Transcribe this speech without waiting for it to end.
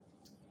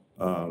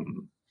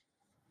Um,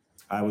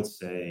 I would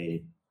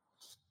say,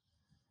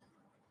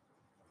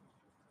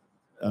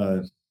 uh,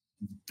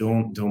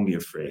 don't be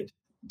afraid.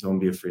 Don't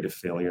be afraid of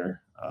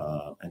failure,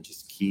 and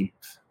just keep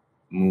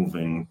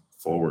moving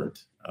forward.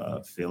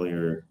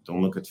 Failure.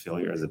 Don't look at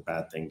failure as a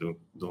bad thing.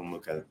 Don't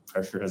look at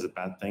pressure as a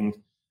bad thing.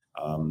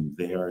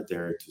 They are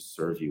there to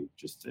serve you.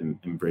 Just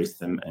embrace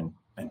them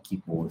and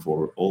keep moving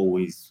forward.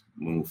 Always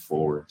move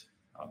forward.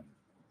 Um,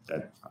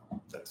 that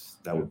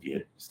that would be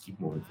it. Just keep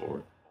moving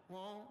forward.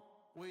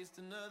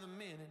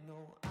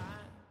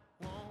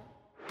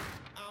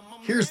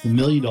 Here's the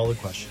 $1,000,000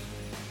 question.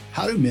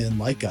 How do men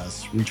like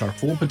us reach our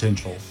full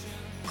potential,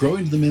 grow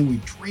into the men we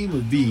dream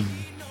of being,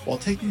 while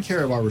taking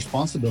care of our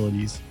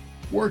responsibilities,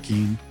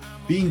 working,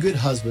 being good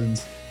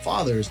husbands,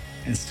 fathers,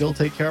 and still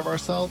take care of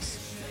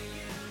ourselves?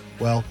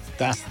 Well,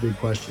 that's the big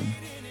question.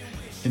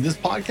 In this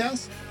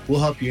podcast,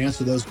 we'll help you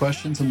answer those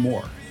questions and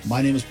more.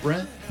 My name is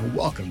Brent, and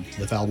welcome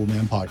to the Fallible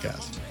Man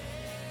Podcast.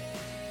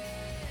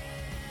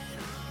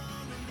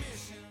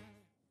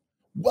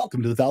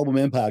 Welcome to the Fallible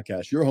Man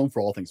Podcast, your home for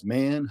all things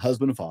man,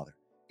 husband, and father.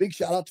 Big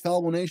shout out to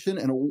Fallible Nation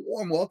and a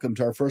warm welcome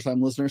to our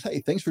first-time listeners. Hey,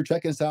 thanks for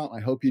checking us out.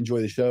 I hope you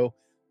enjoy the show.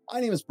 My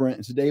name is Brent,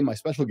 and today my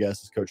special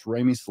guest is Coach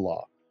Ramy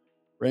Selah.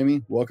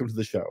 Ramy, welcome to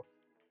the show.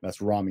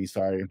 That's Ramy,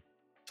 sorry.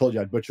 Told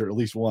you I'd butcher it at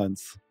least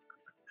once.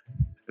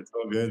 It's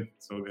all good.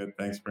 It's all good.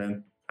 Thanks,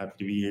 Brent. Happy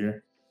to be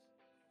here.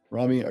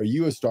 Ramy, are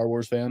you a Star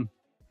Wars fan?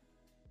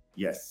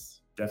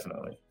 Yes,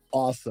 definitely.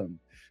 Awesome.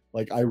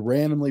 Like, I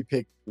randomly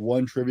picked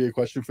one trivia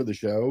question for the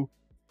show,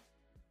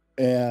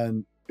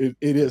 and it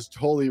is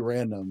totally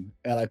random.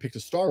 And I picked a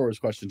Star Wars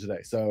question today.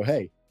 So,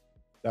 hey,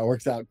 that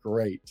works out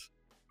great.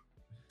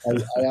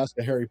 I asked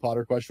a Harry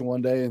Potter question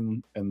one day,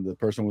 and the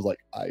person was like,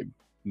 I've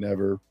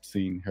never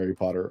seen Harry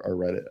Potter or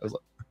read it. I was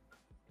like,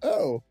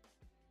 oh,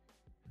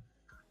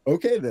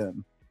 okay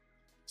then.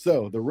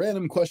 So, the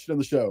random question of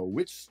the show,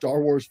 which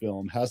Star Wars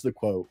film has the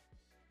quote,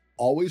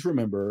 "Always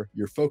remember,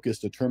 your focus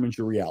determines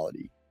your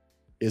reality"?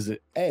 Is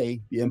it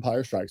A, The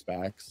Empire Strikes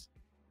Back?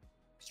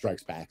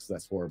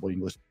 That's horrible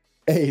English.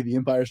 A, The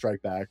Empire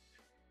Strikes Back.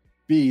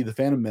 B, The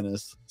Phantom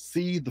Menace.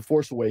 C, The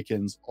Force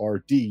Awakens.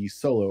 Or D,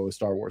 Solo, A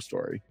Star Wars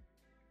Story?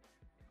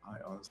 I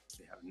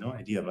honestly have no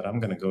idea, but I'm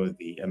going to go with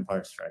The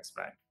Empire Strikes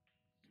Back.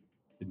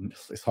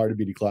 It's hard to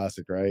beat a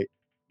classic, right?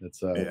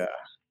 It's yeah.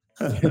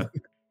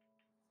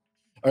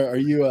 Are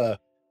you a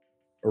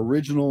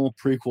original,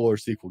 prequel, or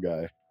sequel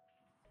guy?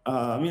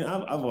 I mean,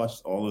 I've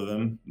watched all of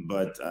them,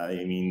 but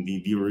I mean,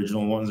 the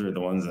original ones are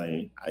the ones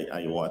I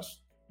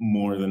watched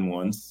more than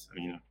once. I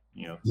mean,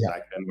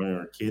 back then when we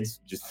were kids,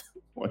 just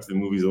watch the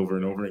movies over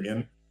and over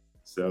again.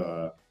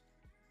 So,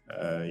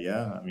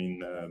 yeah, I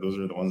mean, those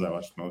are the ones I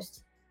watched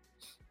most.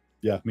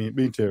 Yeah,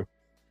 me too.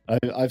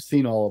 I've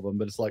seen all of them,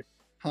 but it's like,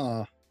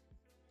 yeah,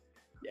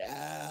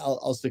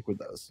 I'll stick with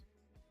those.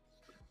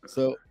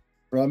 So,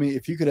 Ramy,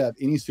 if you could have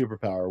any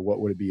superpower,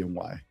 what would it be and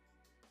why?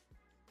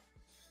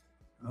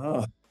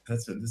 Oh,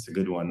 that's a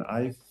good one.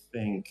 I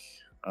think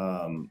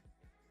I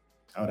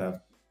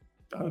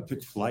would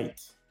pick flight,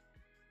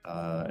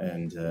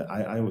 and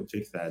I would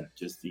pick that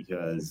just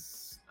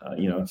because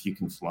if you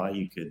can fly,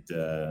 you could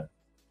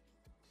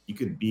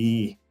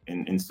be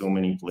in so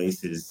many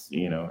places.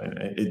 And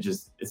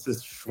it's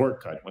a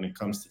shortcut when it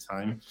comes to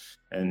time.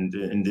 And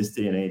in this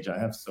day and age, I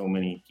have so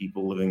many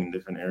people living in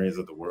different areas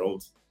of the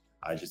world.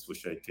 I just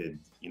wish I could,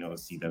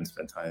 see them,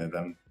 spend time with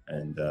them.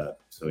 And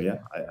so, yeah,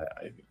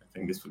 I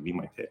think this would be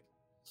my pick.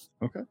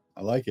 Okay.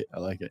 I like it.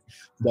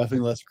 Definitely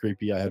less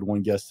creepy. I had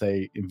one guest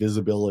say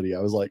invisibility.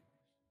 I was like,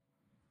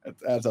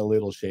 that's a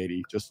little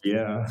shady. Just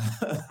yeah.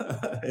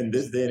 In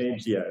this day and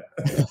age, yeah.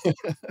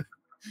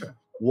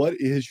 What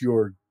is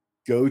your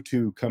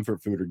go-to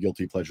comfort food or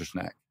guilty pleasure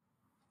snack?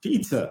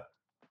 Pizza.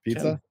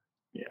 Pizza?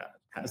 Yeah,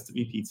 it has to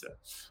be pizza.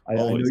 I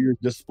know you're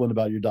disciplined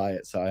about your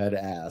diet, so I had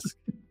to ask.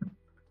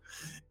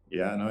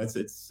 Yeah, no, it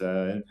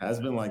has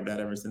been like that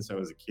ever since I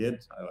was a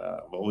kid.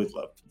 I've always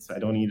loved pizza. I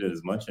don't eat it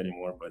as much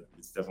anymore, but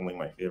it's definitely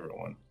my favorite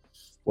one.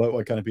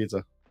 What kind of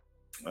pizza?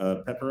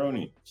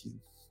 Pepperoni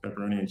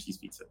and cheese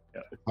pizza.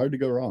 Yeah, hard to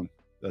go wrong.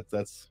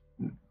 That's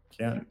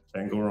can't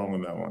go wrong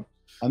with that one.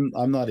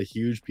 I'm not a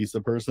huge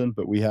pizza person,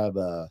 but we have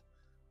a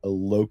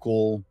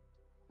local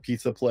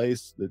pizza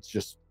place that's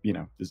just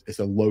it's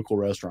a local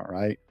restaurant,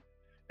 right?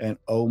 And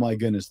oh my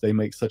goodness, they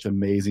make such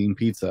amazing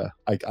pizza.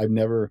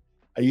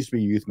 I used to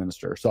be a youth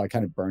minister, so I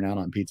kind of burn out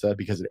on pizza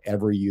because at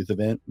every youth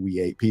event,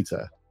 we ate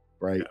pizza,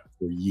 right? Yeah.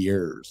 For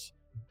years.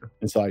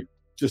 And so I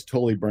just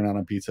totally burn out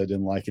on pizza. I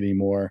didn't like it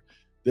anymore.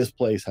 This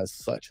place has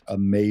such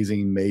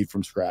amazing made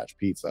from scratch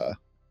pizza.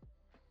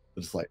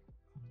 It's like,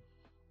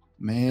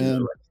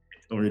 man.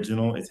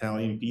 Original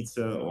Italian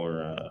pizza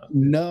or?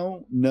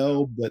 No,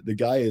 but the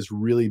guy is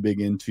really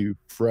big into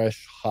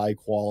fresh, high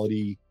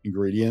quality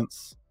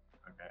ingredients.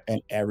 Okay.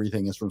 And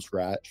everything is from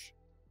scratch.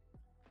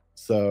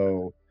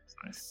 So. That's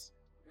nice.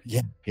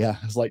 Yeah.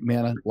 It's like,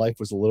 man, life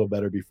was a little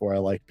better before I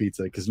liked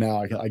pizza because now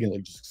I can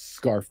like just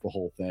scarf the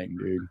whole thing,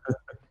 dude.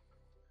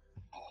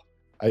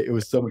 It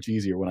was so much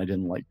easier when I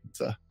didn't like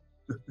pizza.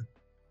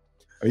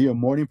 Are you a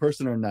morning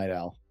person or a night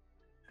owl?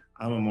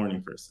 I'm a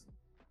morning person,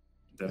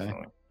 Okay.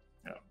 definitely.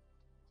 Yeah.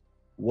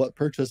 What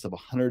purchase of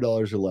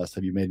 $100 or less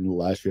have you made in the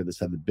last year that's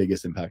had the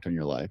biggest impact on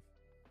your life?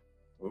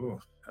 Ooh,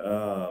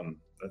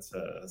 that's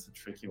a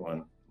tricky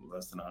one.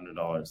 Less than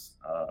 $100.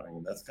 I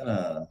mean, it's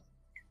gonna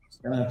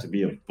have to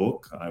be a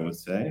book, I would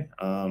say.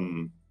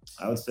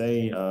 I would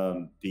say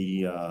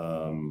the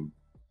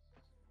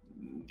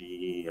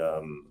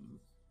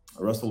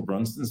Russell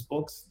Brunson's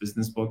books,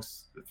 business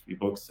books, the three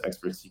books: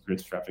 Expert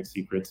Secrets, Traffic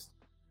Secrets,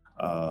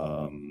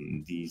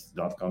 these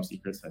 .com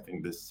secrets. I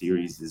think this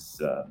series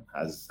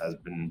has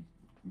been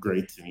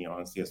great to me,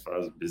 honestly, as far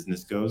as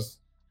business goes.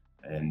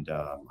 And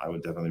I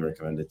would definitely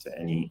recommend it to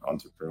any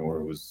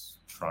entrepreneur who's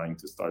trying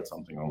to start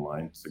something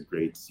online. It's a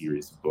great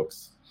series of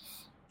books.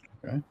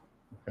 Okay.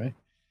 Okay.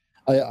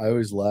 I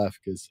always laugh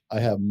because I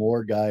have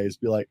more guys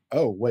be like,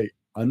 "Oh, wait,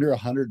 under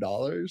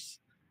 $100?"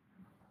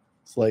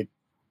 It's like,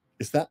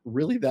 is that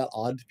really that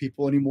odd to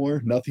people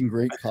anymore? Nothing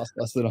great costs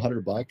less than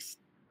 $100,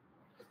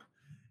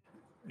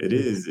 It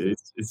is.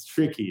 It's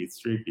tricky. It's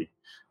tricky.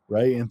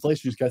 right?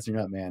 Inflation's catching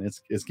up, man.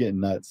 It's getting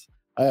nuts.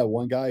 I have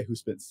one guy who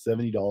spent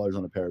 $70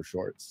 on a pair of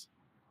shorts,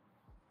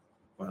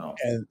 Wow.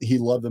 and he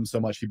loved them so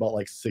much he bought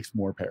like six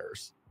more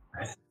pairs.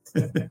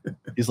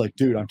 He's like,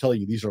 "Dude, I'm telling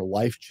you, these are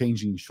life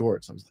changing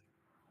shorts." I was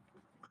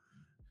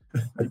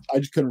like, I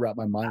just couldn't wrap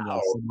my mind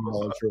around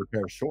 $70 for a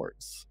pair of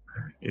shorts.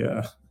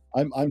 Yeah,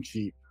 I'm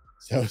cheap,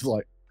 so I was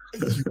like,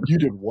 "You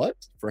did what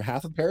for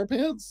half a pair of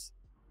pants?"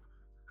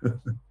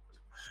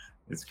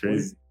 it's What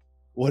crazy.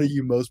 What are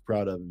you most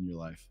proud of in your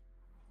life?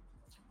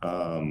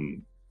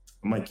 Um,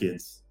 my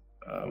kids,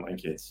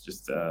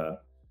 just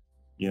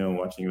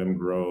watching them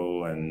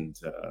grow and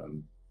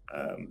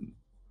um,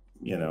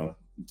 you know,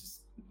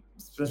 just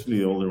especially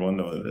the older one.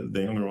 Though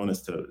the younger one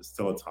is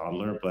still a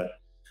toddler, but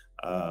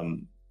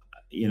um,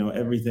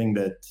 everything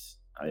that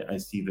I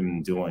see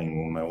them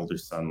doing. When my older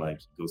son,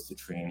 like, he goes to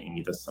training,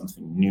 he does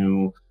something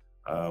new.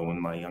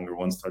 When my younger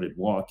one started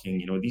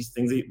walking, these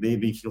things, they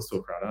feel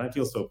so proud, and I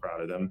feel so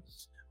proud of them,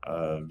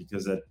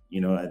 because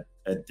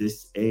at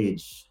this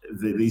age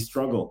they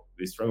struggle.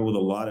 They struggle with a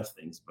lot of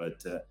things,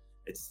 but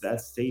it's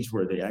that stage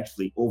where they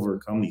actually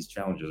overcome these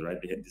challenges, right?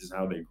 This is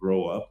how they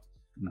grow up.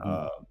 Mhm.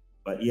 Uh,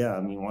 but yeah,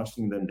 I mean,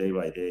 watching them day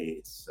by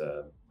day,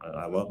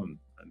 I love them.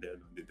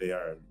 They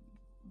are.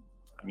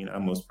 I mean,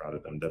 I'm most proud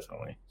of them,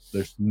 definitely.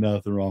 There's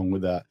nothing wrong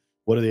with that.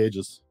 What are the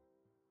ages?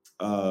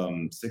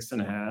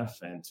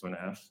 6.5 and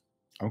 2.5.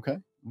 Okay,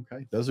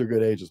 okay, those are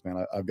good ages,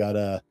 man. I've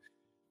got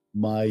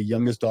my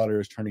youngest daughter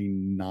is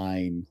turning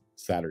 9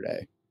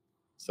 Saturday,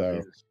 so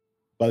Amazing.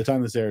 by the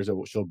time this airs,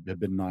 she'll have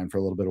been 9 for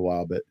a little bit of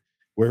while. But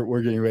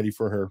we're getting ready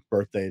for her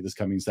birthday this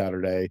coming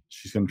Saturday.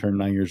 She's going to turn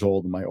 9 years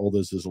old, and my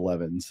oldest is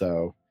 11.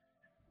 So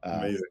uh,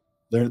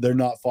 Amazing. they're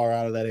not far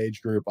out of that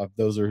age group.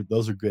 Those are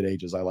good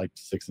ages. I like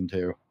 6 and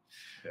 2.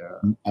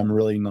 Yeah. I'm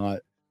really not.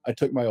 I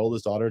took my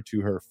oldest daughter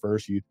to her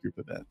first youth group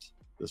event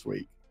this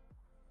week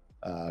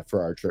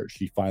for our church.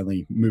 She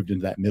finally moved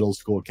into that middle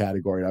school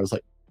category. And I was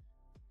like,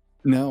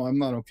 no, I'm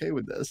not okay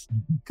with this.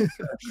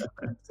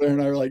 Claire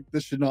and I were like,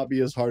 this should not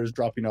be as hard as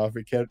dropping off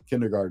at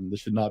kindergarten.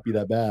 This should not be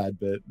that bad.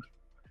 But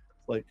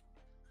like,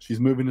 she's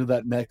moving to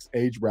that next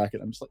age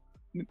bracket. I'm just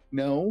like,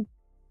 no,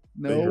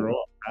 They no, grow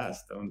up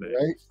fast, don't they?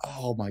 right?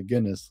 Oh my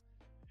goodness.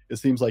 It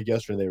seems like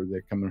yesterday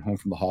they're coming home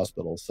from the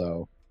hospital.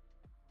 So,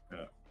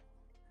 Yeah.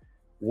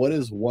 what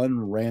is one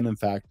random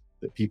fact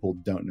that people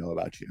don't know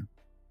about you?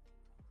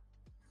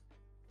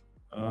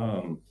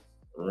 Um,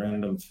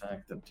 Random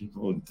fact that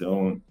people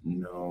don't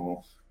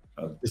know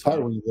It's hard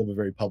about. when you live a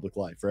very public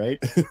life, right?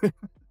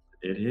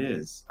 It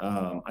is.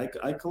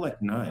 I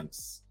collect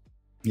knives.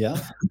 Yeah.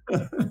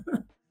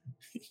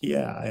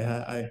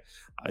 Yeah,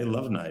 I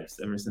love knives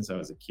ever since I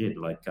was a kid.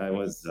 Like, I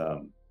was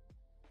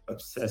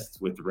obsessed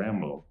with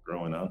Rambo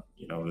growing up.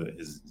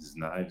 His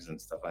knives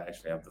and stuff. I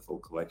actually have the full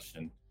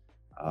collection.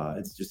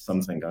 It's just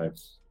something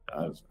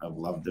I've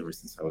loved ever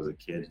since I was a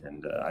kid,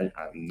 and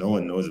no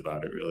one knows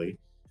about it really.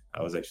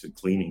 I was actually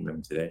cleaning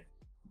them today,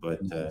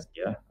 but Nice.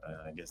 yeah,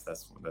 I guess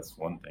that's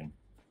one thing.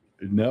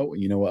 No,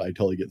 you know what? I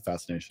totally get the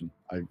fascination.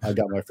 I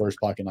got my first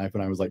pocket knife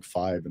when I was like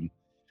 5, and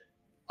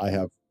I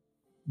have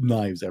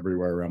knives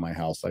everywhere around my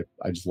house.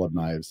 I just love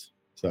knives.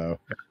 So,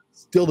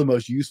 still the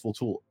most useful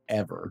tool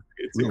ever.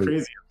 It's a Really.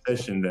 crazy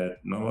obsession that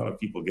not a lot of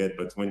people get,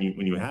 but when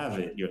you have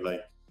it, you're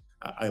like,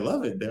 I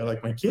love it. They're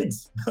like my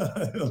kids.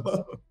 I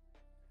love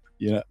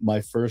 'em.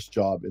 My first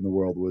job in the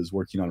world was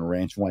working on a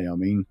ranch in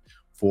Wyoming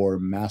for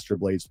master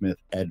bladesmith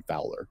Ed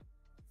Fowler.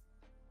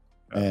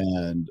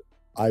 And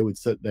I would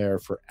sit there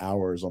for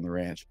hours on the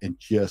ranch and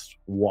just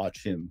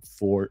watch him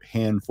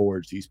hand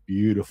forge these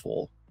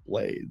beautiful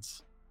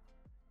blades,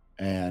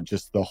 and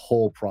just the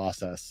whole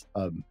process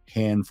of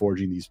hand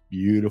forging these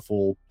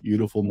beautiful,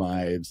 beautiful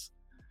knives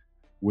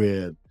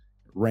with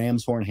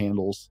ram's horn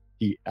handles.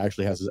 He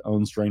actually has his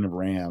own strain of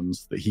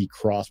rams that he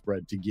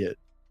crossbred to get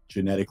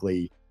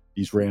genetically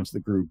these rams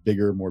that grew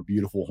bigger, more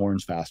beautiful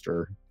horns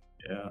faster.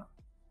 Yeah,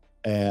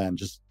 And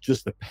just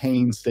the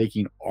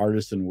painstaking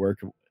artisan work.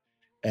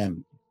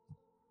 And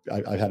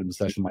I've had him in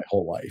session my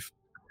whole life.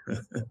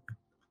 It's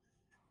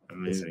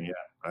amazing. Yeah,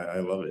 I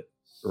love it.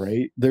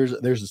 right? There's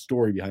a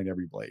story behind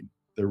every blade.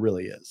 There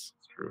really is.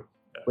 It's true.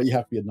 Yeah. But you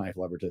have to be a knife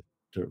lover to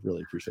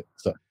really appreciate it.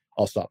 So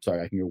I'll stop.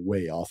 Sorry, I can go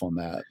way off on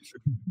that.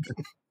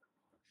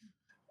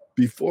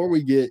 Before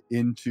we get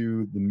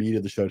into the meat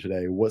of the show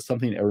today, what's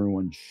something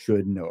everyone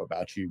should know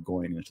about you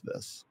going into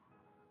this?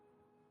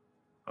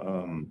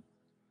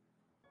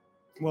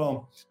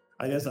 Well,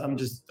 I guess I'm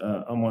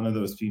one of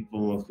those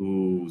people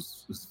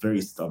who's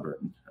very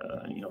stubborn.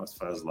 As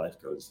far as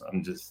life goes,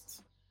 I'm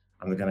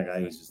the kind of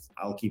guy who's just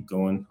I'll keep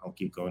going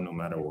no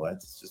matter what.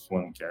 It's just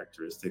one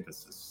characteristic that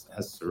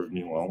has served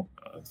me well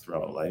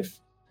throughout life.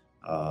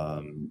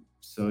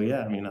 So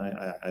yeah, I mean,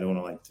 I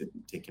don't like to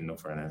take no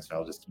for an answer.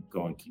 I'll just keep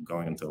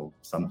going until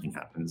something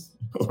happens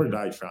or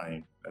die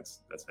trying.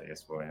 That's I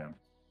guess who I am.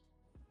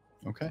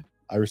 Okay,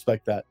 I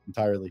respect that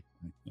entirely.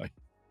 Like,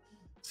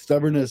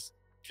 stubbornness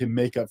can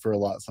make up for a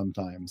lot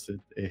sometimes.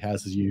 It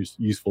has its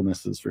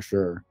usefulnesses for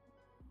sure.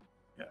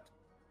 Yeah.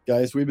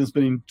 Guys, we've been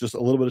spending just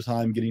a little bit of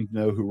time getting to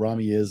know who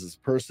Ramy is as a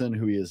person,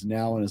 who he is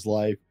now in his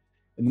life.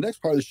 In the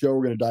next part of the show,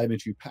 we're going to dive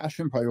into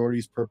passion,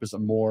 priorities, purpose,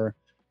 and more.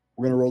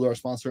 We're going to roll to our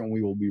sponsor, and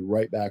we will be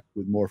right back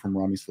with more from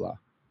Ramy Selah.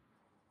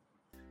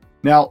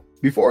 Now,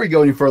 before we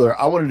go any further,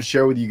 I wanted to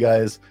share with you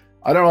guys,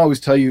 I don't always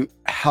tell you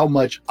how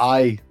much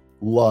I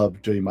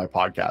love doing my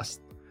podcast.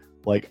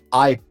 Like,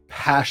 I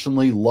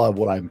passionately love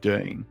what I'm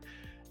doing.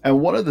 And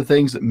one of the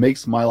things that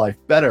makes my life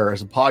better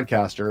as a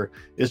podcaster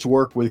is to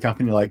work with a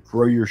company like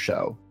Grow Your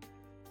Show.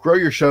 Grow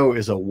Your Show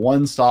is a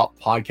one-stop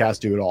podcast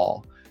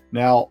do-it-all.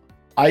 Now,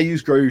 I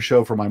use Grow Your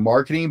Show for my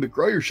marketing, but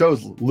Grow Your Show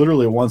is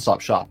literally a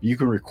one-stop shop. You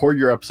can record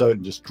your episode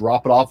and just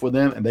drop it off with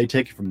them, and they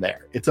take it from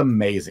there. It's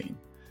amazing.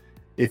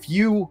 If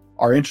you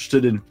are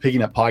interested in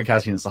picking up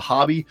podcasting as a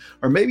hobby,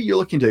 or maybe you're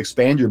looking to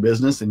expand your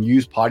business and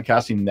use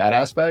podcasting in that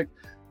aspect,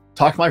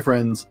 talk to my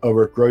friends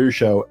over at Grow Your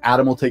Show.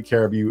 Adam will take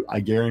care of you.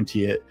 I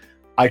guarantee it.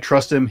 I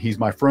trust him. He's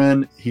my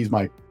friend. He's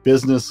my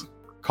business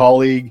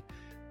colleague,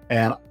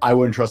 and I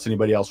wouldn't trust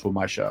anybody else with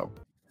my show.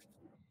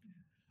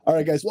 All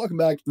right, guys, welcome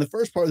back. In the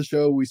first part of the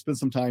show, we spent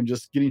some time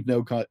just getting to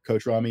know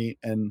Coach Ramy,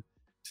 and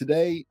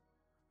today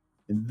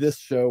in this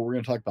show, we're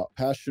going to talk about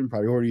passion,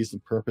 priorities,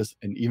 and purpose,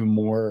 and even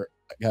more.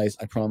 Guys,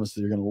 I promise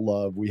that you're going to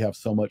love. We have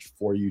so much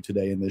for you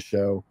today in this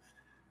show.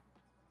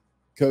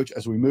 Coach,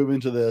 as we move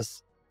into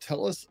this,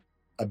 tell us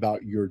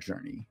about your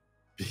journey,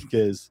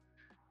 because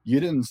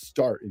you didn't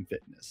start in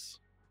fitness.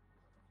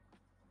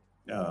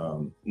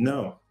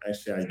 No,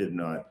 actually, I did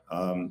not.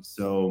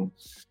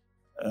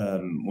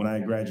 When I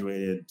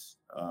graduated,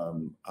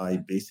 I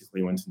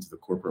basically went into the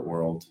corporate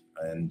world,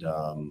 and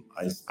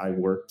I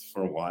worked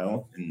for a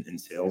while in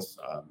sales.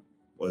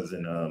 Was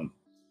in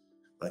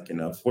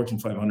a Fortune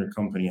 500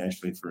 company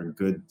actually for a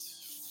good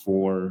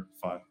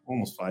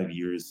 5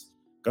 years.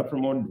 Got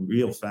promoted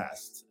real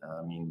fast.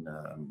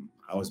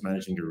 I was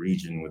managing a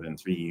region within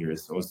 3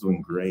 years, so I was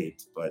doing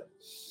great. But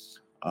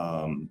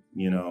on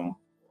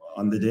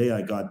the day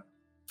I got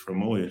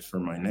promoted for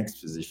my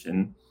next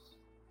position,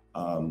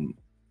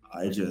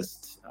 I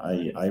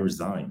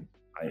resigned.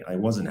 I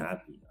wasn't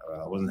happy.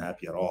 I wasn't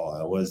happy at all.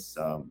 I was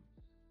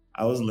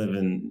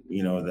living,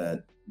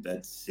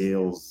 that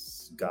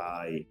sales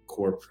guy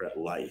corporate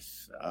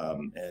life,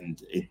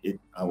 and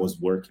I was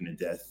working to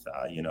death.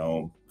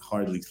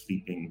 Hardly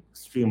sleeping,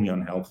 extremely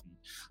unhealthy.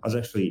 I was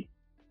actually,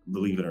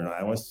 believe it or not,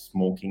 I was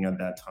smoking at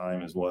that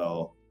time as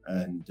well,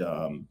 and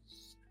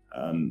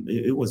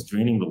it was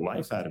draining the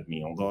life out of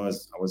me. Although I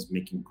was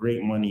making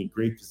great money,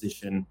 great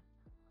position.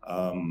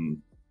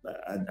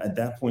 At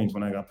that point,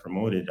 when I got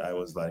promoted, I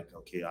was like,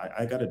 okay,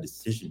 I got a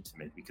decision to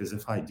make, because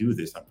if I do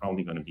this, I'm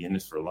probably going to be in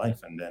this for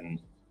life. And then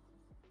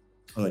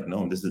I was like,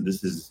 no, this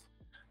is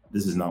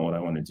not what I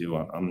want to do.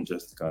 I'm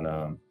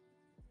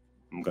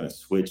gonna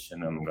switch,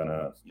 and I'm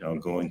gonna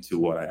go into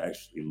what I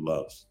actually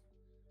love.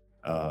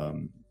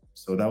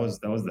 So that was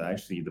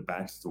actually the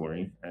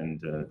backstory, and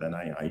then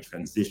I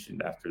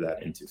transitioned after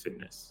that into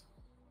fitness.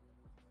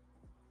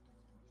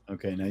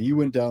 Okay, now you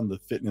went down the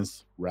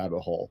fitness rabbit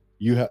hole.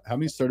 You have, how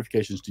many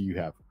certifications do you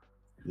have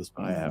at this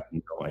point? I have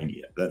no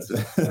idea. That's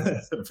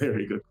a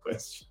very good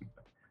question.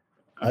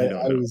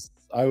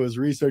 I was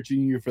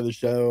researching you for the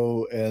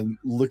show and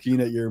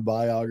looking at your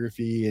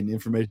biography and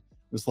information.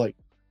 It's like,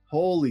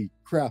 holy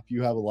crap,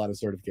 you have a lot of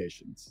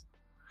certifications.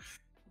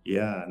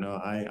 Yeah, no,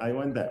 I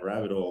went that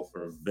rabbit hole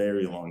for a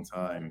very long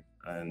time,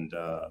 and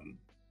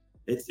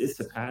it's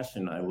a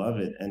passion. I love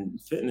it, and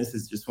fitness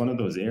is just one of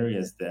those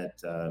areas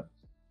that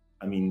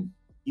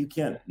you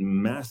can't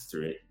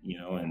master it,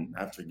 and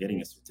after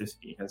getting a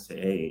certificate, you can say,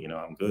 hey,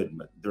 I'm good.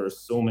 But there are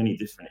so many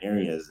different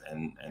areas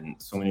and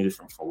so many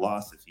different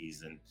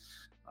philosophies and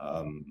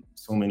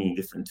so many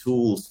different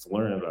tools to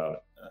learn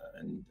about.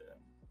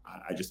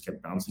 I just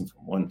kept bouncing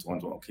from one to one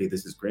to one. Okay,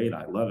 this is great.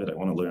 I love it. I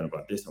want to learn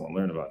about this. I want to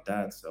learn about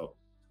that. So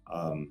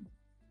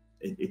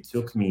it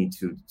took me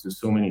to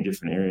so many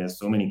different areas,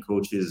 so many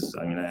coaches.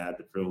 I had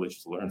the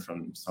privilege to learn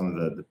from some of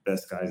the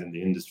best guys in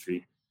the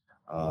industry.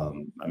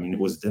 It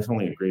was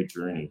definitely a great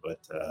journey, but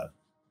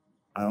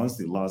I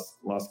honestly lost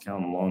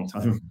count a long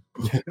time.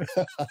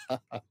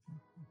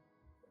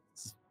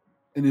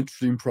 an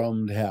interesting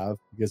problem to have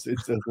because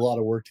it's a lot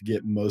of work to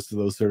get most of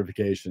those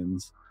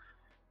certifications.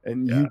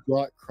 And Yeah, you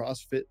brought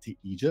CrossFit to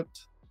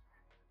Egypt?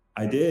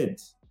 I did.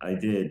 I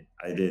did.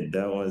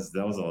 That was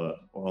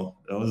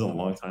a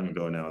long time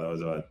ago now. That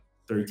was about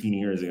 13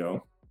 years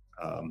ago,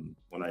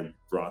 when I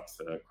brought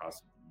CrossFit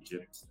to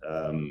Egypt.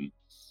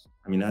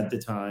 I mean, at the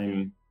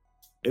time,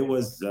 it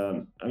was.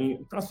 I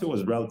mean, CrossFit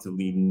was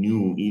relatively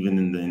new, even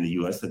in the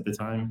U.S. at the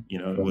time. You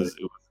know, Right.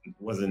 it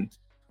wasn't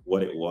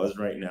what it was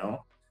right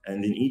now.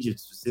 And in Egypt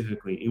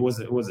specifically, it was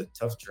a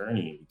tough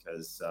journey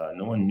because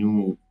no one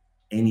knew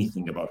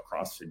anything about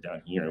CrossFit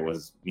down here. It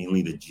was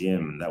mainly the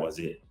gym, and that was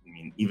it. I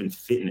mean, even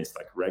fitness,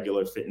 like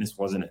regular fitness,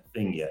 wasn't a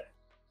thing yet.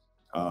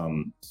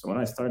 So when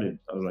I started,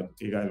 I was like,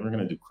 okay, guys, we're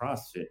gonna do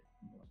CrossFit.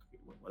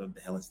 Like, what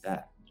the hell is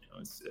that? You know,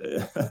 it's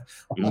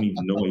we don't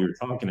even know what you're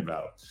talking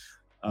about.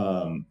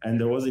 And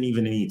there wasn't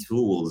even any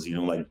tools, you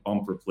know, like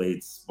bumper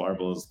plates,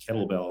 barbells,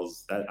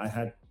 kettlebells. That I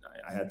had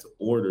to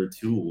order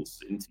tools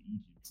into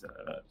Egypt.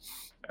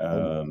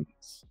 Oh, Um,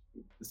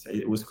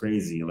 it was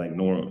crazy. Like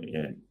normal,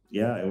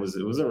 yeah, it was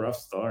a rough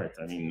start.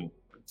 I mean,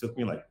 it took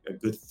me like a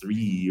good 3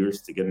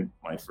 years to get in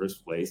my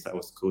first place. I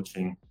was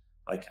coaching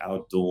like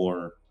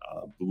outdoor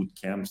boot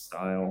camp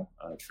style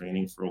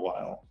training for a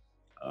while,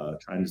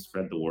 trying to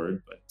spread the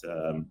word. But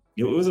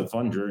it was a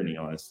fun journey.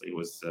 Honestly, it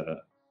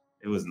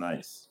was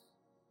nice.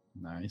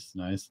 nice,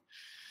 nice.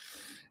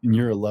 And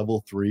you're a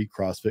level 3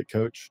 CrossFit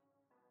coach?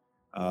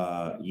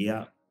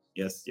 Yeah,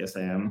 yes,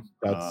 I am.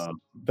 That's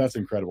that's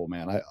incredible,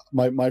 man.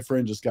 My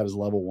friend just got his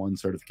level 1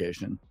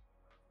 certification,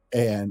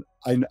 and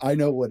I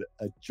know what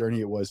a journey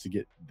it was to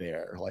get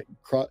there. Like,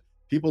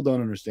 people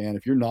don't understand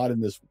if you're not in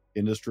this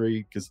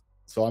industry, because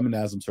so I'm a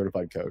NASM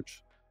certified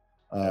coach.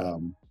 Yeah,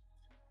 Um,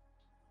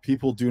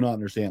 People do not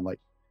understand, like,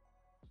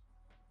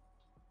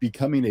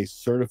 becoming a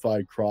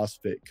certified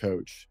CrossFit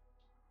coach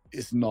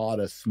is not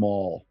a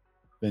small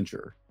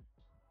venture.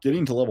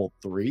 Getting to level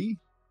 3,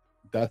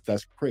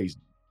 that's crazy.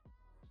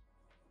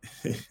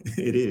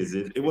 it is.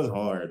 It was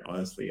hard,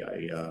 honestly.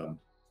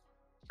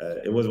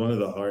 It was one of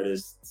the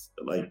hardest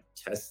like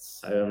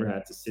tests I ever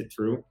had to sit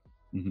through,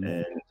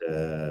 Mhm.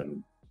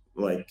 and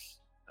like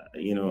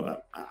you know,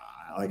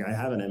 like I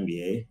have an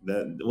MBA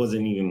that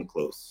wasn't even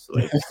close.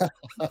 Like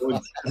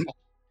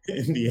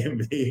in the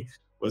MBA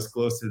was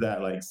close to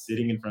that, like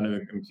sitting in front of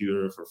a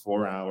computer for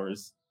 4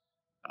 hours.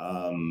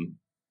 Um,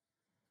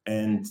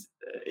 and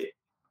it,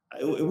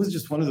 it was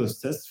just one of those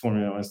tests for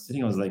me. I was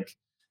sitting, I was like,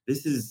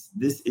 this.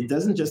 It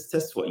doesn't just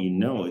test what you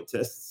know; it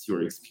tests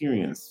your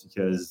experience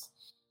because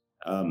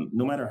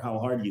no matter how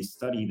hard you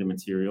study the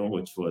material,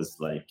 which was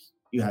like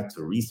you had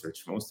to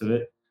research most of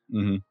it,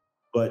 Mhm.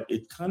 but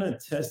it kind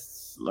of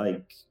tests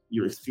like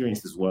your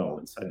experience as well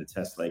inside the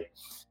test. Like,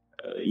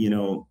 you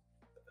know,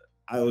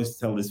 I always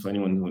tell this to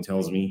anyone who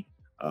tells me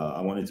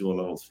I want to do a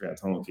level 3. I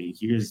tell them, okay,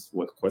 here's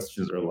what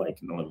questions are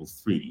like in the level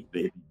 3.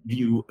 They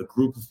view a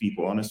group of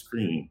people on a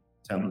screen,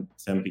 10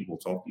 people,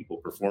 12 people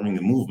performing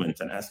the movement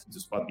and ask you to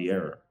spot the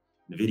error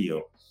in the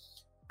video.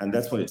 And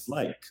that's what it's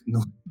like.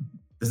 No,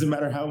 doesn't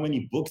matter how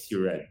many books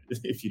you read.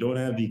 If you don't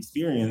have the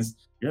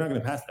experience, you're not going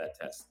to pass that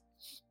test.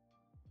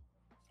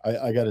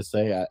 I gotta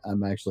say,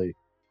 I'm actually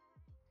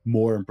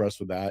more impressed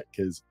with that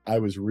because I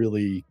was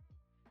really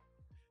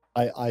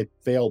I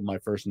failed my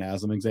first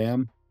NASM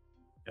exam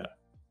Yeah.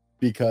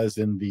 because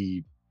in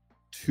the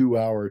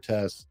 2-hour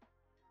test,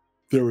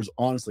 there was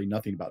honestly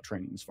nothing about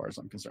training as far as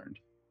I'm concerned.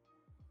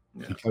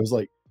 Yeah. Like, I was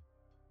like,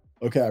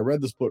 okay, I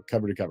read this book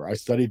cover to cover. I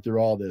studied through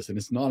all this, and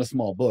it's not a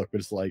small book,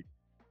 but it's like,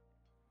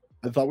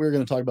 I thought we were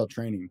going to talk about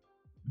training.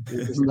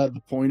 Isn't that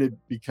the point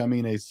of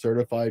becoming a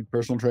certified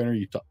personal trainer?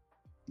 You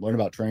learn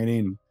about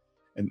training,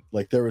 and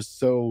like there was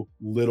so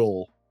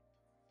little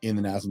in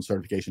the NASM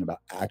certification about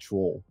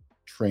actual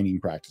training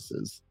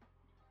practices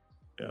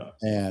Yeah.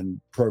 and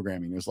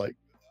programming. It was like,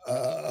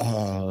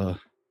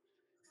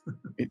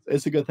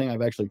 it's a good thing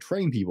I've actually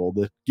trained people.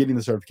 That getting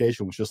the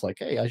certification was just like,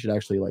 hey, I should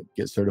actually like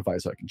get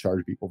certified so I can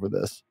charge people for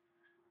this.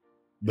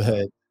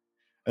 Yeah.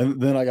 But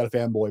and then I got a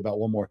fanboy about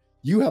one more.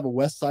 You have a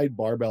West Side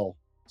Barbell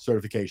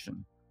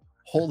certification.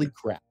 Holy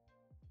crap!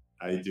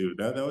 I do.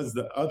 That was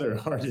the other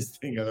hardest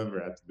thing I've ever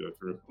had to go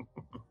through.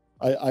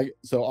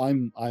 So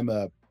I'm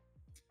a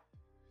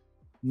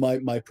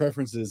my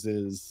preferences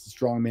is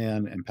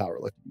strongman and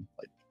powerlifting.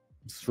 Like,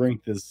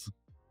 strength is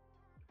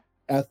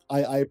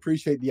I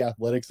appreciate the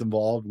athletics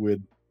involved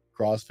with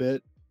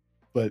CrossFit,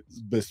 but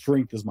the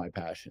strength is my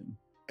passion.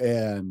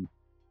 And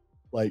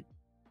like,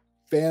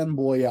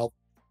 fanboy out,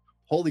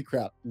 holy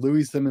crap,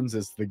 Louis Simmons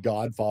is the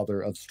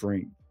godfather of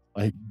strength.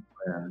 Like,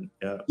 And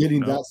yeah, getting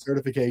no, that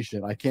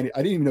certification, I didn't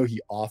even know he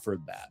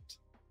offered that,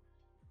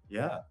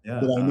 yeah, yeah.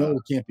 but I know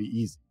it can't be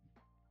easy.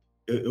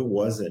 It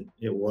wasn't.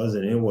 It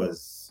wasn't. It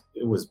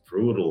was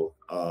brutal.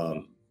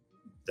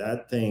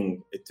 That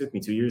thing. It took me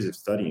 2 years of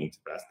studying to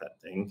pass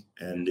that thing,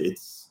 and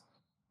it's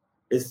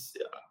it's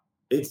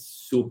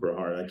super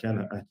hard. I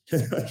can't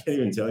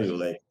even tell you.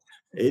 Like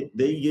it,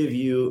 they give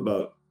you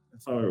about,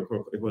 if I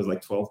recall, it was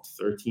like 12 to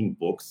 13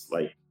 books.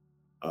 Like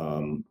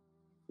um,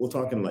 we're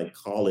talking like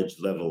college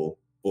level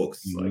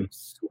books, Mhm. like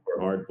super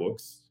hard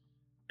books.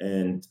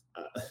 And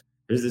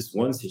there's this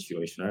one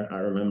situation, I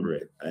remember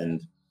it,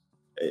 and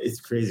it's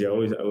crazy. I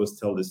always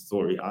tell this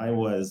story. I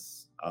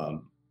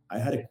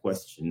had a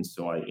question,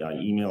 so I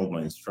emailed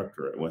my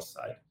instructor at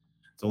Westside.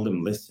 Told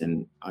him,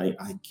 listen, I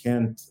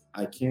can't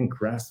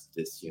grasp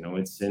this.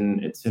 It's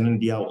in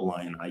the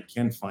outline. I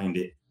can't find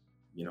it.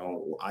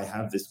 I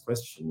have this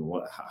question.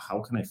 How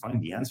can I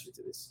find the answer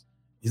to this?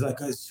 He's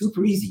like, it's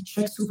super easy.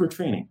 Check Super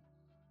Training.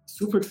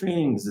 Super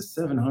Training is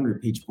a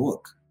 700-page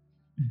book.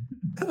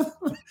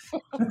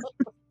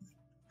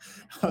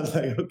 I was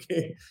like,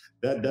 okay,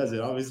 that does it.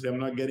 Obviously, I'm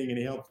not getting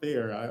any help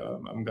there.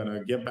 I'm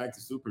gonna get back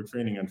to Super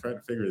Training and try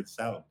to figure this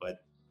out.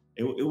 But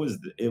it was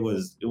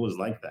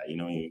like that.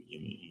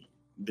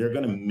 They're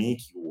gonna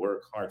make you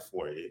work hard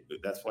for it.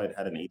 That's why it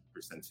had an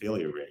 80%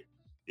 failure rate.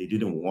 They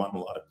didn't want a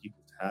lot of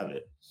people to have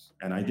it,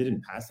 and I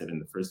didn't pass it in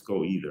the first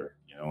go either.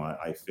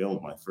 I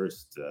failed my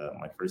first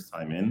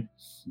time in,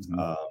 Mhm.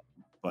 uh,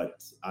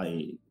 but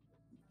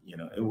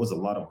it was a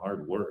lot of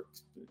hard work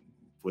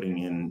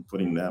putting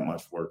that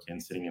much work in,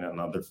 sitting in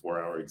another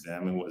 4-hour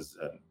exam. It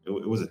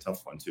was a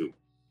tough one too.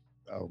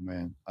 Oh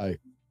man, I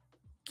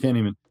can't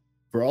even.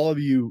 For all of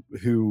you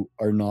who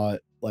are not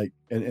like,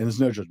 and there's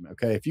no judgment.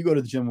 Okay, if you go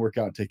to the gym, work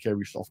out, and take care of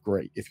yourself,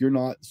 great. If you're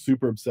not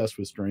super obsessed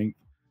with strength,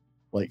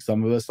 like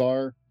some of us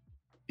are,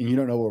 and you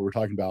don't know what we're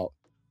talking about,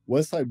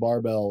 Westside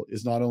Barbell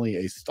is not only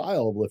a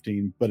style of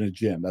lifting, but a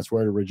gym. That's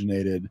where it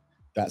originated.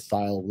 That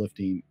style of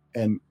lifting,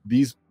 and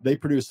they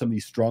produce some of the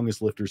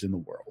strongest lifters in the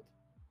world.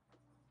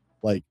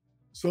 Like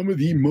some of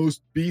the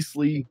most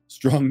beastly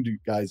strong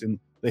guys, and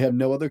they have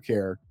no other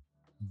care.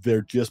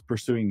 They're just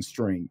pursuing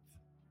strength,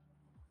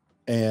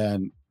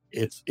 and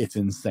it's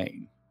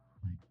insane.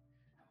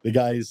 The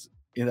guys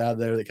out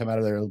there that come out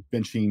of there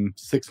benching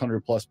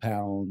 600 plus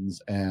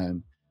pounds,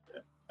 and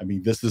I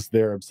mean this is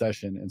their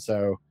obsession. And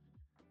so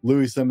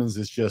Louis Simmons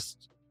is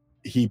just,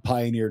 he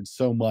pioneered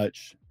so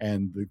much,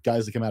 and the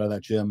guys that come out of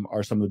that gym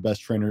are some of the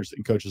best trainers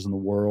and coaches in the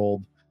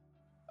world.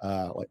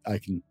 Like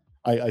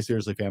I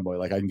seriously fanboy.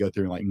 Like I can go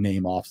through and like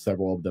name off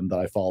several of them that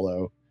I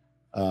follow,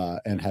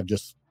 and have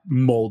just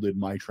molded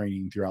my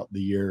training throughout the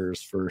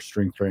years for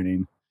strength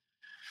training.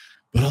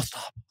 But I'll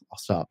stop. I'll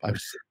stop.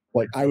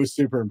 I was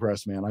super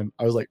impressed, man.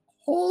 I was like,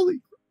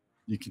 holy!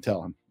 You can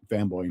tell I'm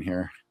fanboying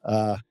here.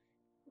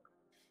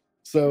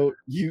 So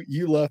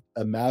you left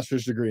a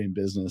master's degree in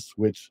business,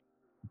 which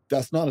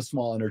that's not a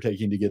small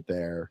undertaking to get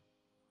there.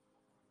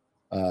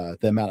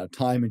 The amount of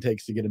time it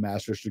takes to get a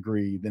master's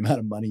degree, the amount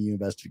of money you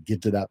invest to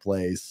get to that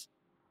place,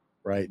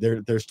 right?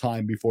 There's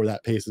time before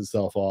that pays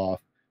itself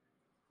off.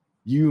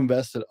 You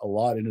invested a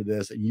lot into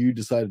this, and you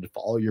decided to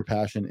follow your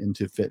passion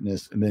into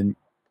fitness, and then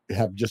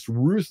have just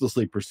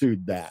ruthlessly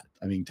pursued that.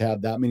 I mean, to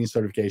have that many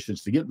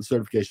certifications, to get the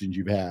certifications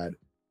you've had,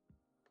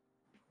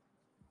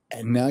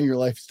 and now your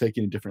life is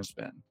taking a different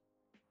spin.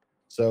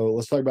 So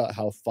let's talk about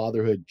how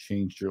fatherhood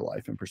changed your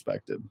life in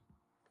perspective.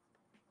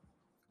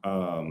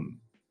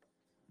 Um,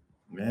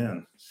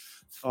 Man,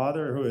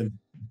 fatherhood,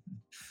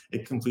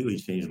 it completely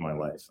changed my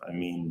life. I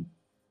mean,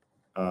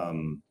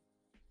 um,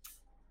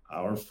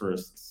 our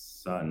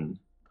first son,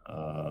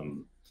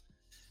 um,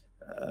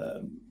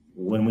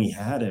 when we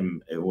had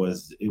him, it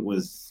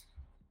was.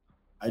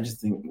 I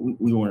just think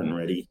we weren't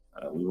ready.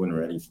 We weren't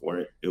ready for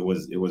it. It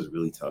was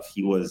really tough.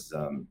 He was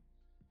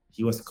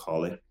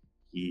colic.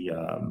 He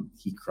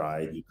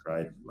cried. He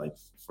cried like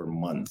for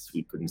months.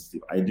 We couldn't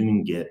sleep. I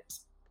didn't get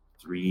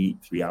three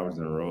hours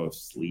in a row of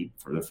sleep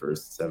for the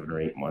first 7 or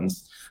 8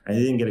 months. I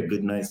didn't get a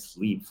good night's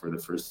sleep for the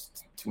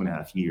first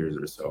 2.5 years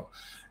or so.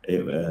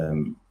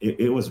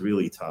 It was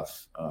really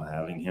tough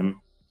having him.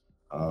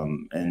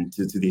 And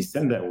to the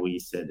extent that we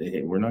said,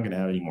 hey, we're not going to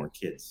have any more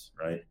kids,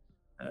 right?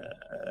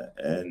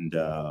 And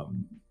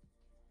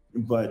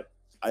But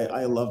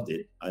I loved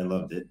it. I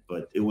loved it,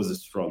 but it was a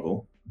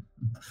struggle.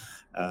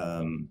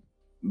 Um,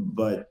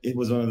 but it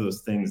was one of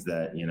those things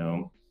that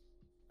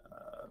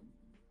uh,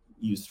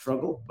 you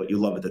struggle, but you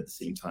love it at the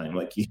same time.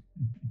 Like you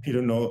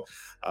don't know,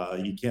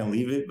 you can't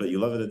leave it, but you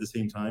love it at the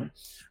same time.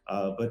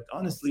 But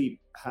honestly,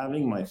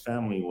 having my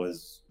family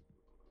was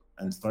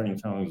and starting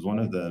family was one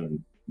of the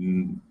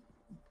mm,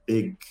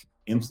 big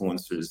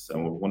influencers.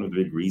 One of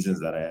the big reasons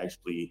that I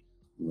actually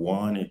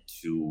wanted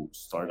to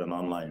start an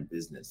online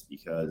business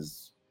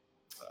because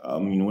I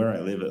mean, where I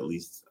live at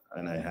least,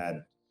 and I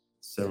had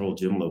several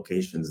gym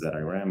locations that I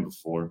ran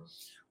before.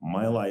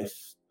 My life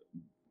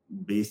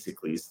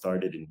basically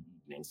started in the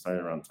evening,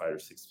 started around 5 or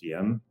 6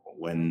 p.m.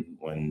 when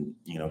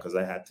because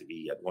I had to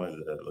be at one of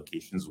the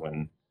locations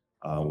when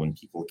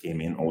people came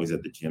in, always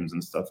at the gyms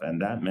and stuff,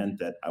 and that meant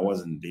that I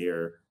wasn't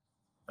there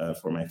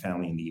for my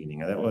family in the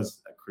evening. And that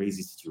was a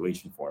crazy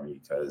situation for me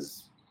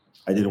because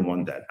I didn't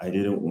want that. I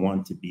didn't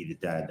want to be the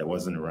dad that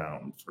wasn't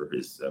around for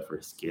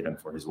his kid and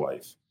for his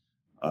wife.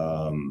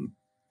 Um,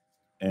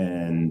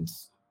 and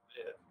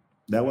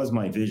that was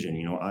my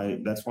vision. I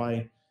That's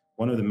why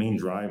one of the main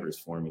drivers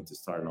for me to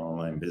start an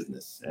online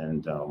business.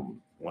 And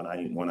when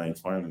I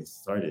finally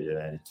started it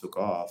and it took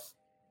off,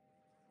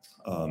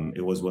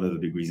 it was one of the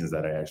big reasons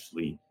that I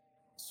actually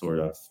sort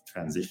of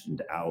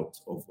transitioned out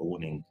of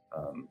owning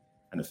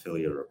an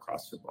affiliate or a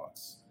CrossFit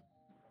box.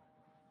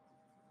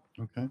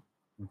 Okay.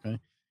 Okay.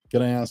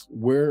 Can I ask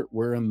where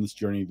in this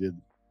journey did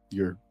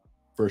your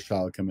first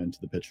child come into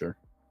the picture?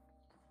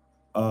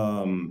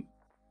 Um,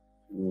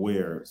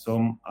 where?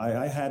 So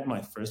I had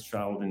my first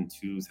child in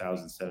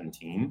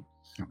 2017.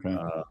 Okay.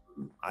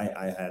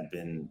 I had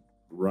been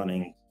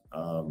running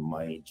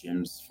my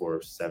gyms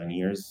for 7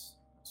 years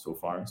so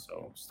far.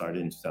 So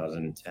started in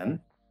 2010,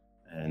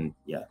 and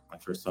yeah, my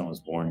first son was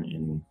born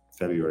in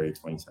February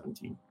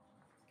 2017.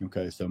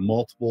 Okay. So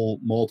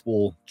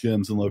multiple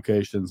gyms and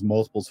locations,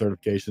 multiple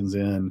certifications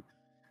in.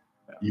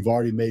 Yeah, You've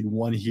already made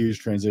one huge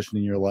transition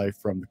in your life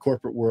from the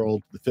corporate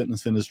world to the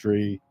fitness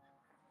industry,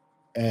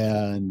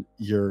 and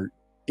you're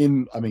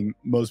in. I mean,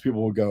 most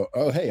people will go,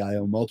 "Oh, hey, I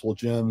own multiple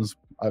gyms.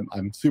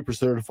 I'm super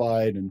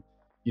certified, and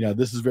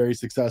this is very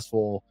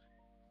successful."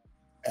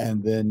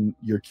 And then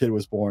your kid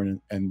was born,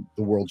 and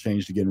the world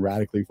changed again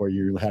radically for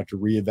you. You have to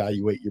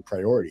reevaluate your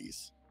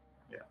priorities,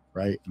 yeah,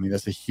 right? I mean,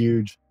 that's a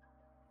huge.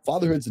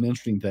 Fatherhood's an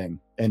interesting thing,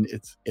 and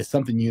it's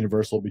something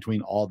universal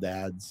between all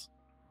dads.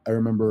 I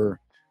remember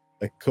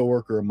a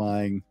coworker of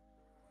mine.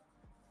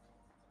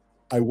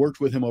 I worked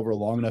with him over a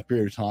long enough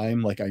period of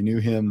time. Like I knew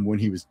him when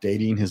he was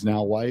dating his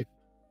now wife,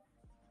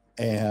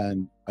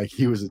 and like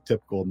he was a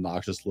typical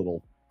obnoxious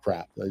little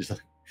crap.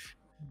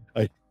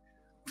 I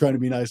trying to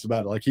be nice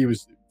about it. Like he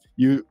was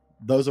you.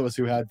 Those of us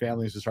who had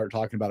families who start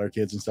talking about our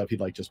kids and stuff, he'd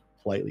like just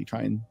politely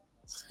try and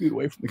scoot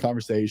away from the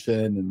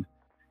conversation. And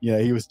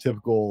he was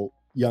typical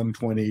young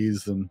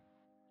 20s, and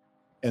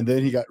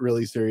then he got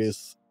really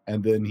serious,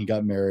 and then he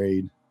got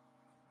married,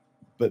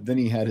 but then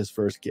he had his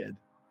first kid,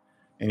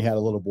 and he had a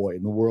little boy,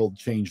 and the world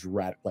changed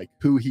like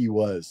who he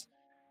was.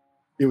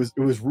 It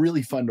was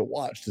really fun to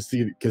watch to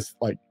see, because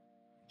like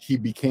he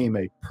became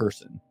a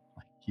person.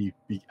 Like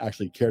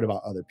actually cared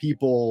about other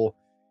people.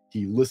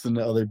 He listened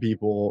to other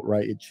people,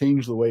 right? It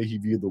changed the way he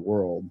viewed the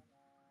world.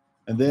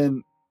 And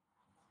then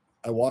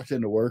I walked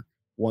into work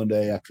one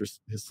day after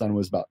his son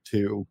was about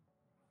 2,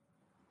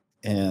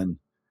 and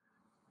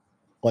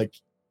like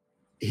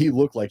he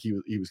looked like he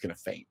was going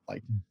to faint,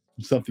 like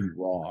something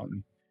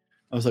wrong.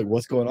 I was like,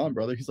 "What's going on,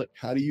 brother?" He's like,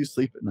 "How do you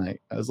sleep at night?"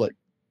 I was like,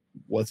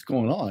 "What's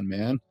going on,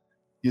 man?"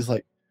 He's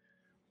like,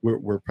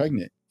 "We're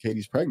pregnant.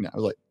 Katie's pregnant." I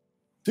was like,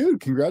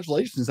 "Dude,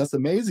 congratulations. That's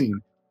amazing."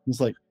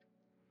 He's like,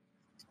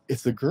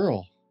 "It's a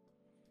girl."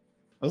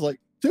 I was like,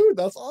 "Dude,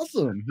 that's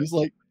awesome." He's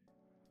like,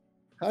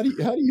 "How do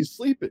you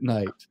sleep at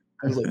night?"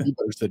 I was like, "You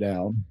better sit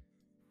down,"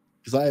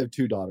 because I have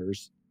 2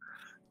 daughters,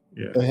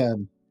 yeah.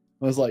 and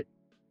I was like,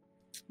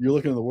 "You're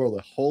looking at the world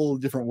a whole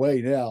different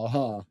way now,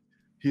 huh?"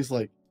 He's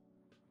like,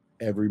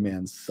 "Every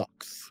man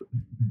sucks."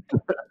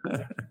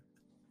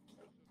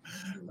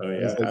 Oh I was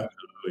yeah, like,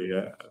 absolutely.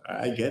 Yeah,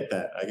 I get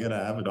that. I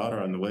have a daughter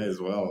on the way as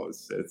well.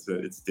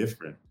 It's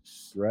different.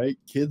 right?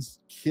 Kids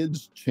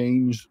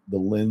change the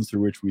lens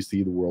through which we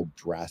see the world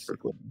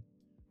drastically,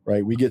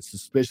 right? We get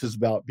suspicious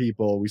about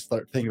people. We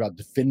start thinking about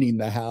defending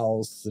the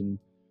house, and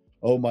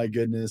oh my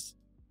goodness,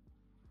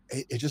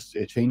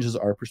 it changes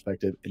our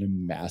perspective in a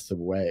massive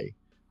way.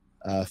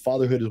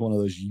 Fatherhood is one of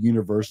those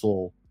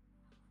universal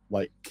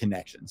like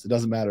connections. It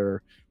doesn't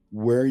matter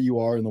where you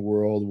are in the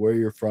world, where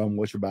you're from,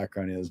 what your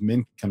background is.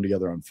 Men come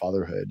together on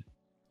fatherhood,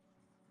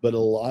 but a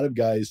lot of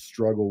guys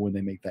struggle when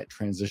they make that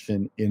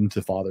transition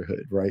into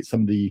fatherhood, right?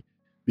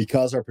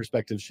 Because our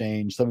perspectives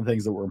change, some of the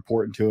things that were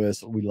important to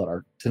us, we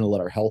tend to let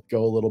our health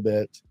go a little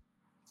bit,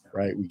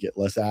 right? We get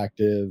less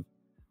active.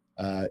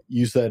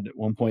 You said at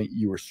one point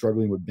you were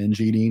struggling with binge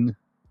eating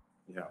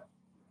Yeah.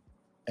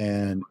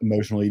 and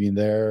emotional eating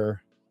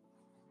there.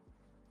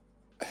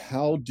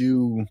 How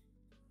do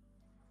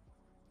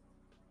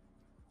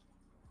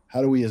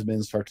how do we as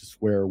men start to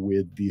square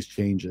with these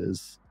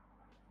changes,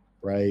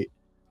 right?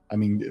 I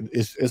mean,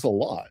 it's a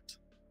lot,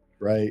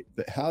 right?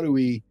 But how do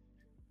we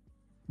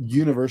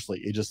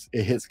universally, it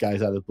hits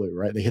guys out of the blue,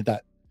 right? They hit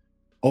that,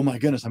 oh my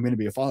goodness, I'm going to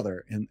be a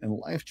father, and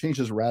life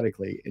changes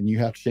radically, and you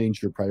have to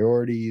change your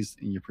priorities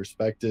and your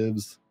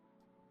perspectives.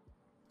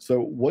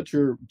 So, what's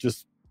your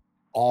just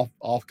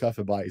off cuff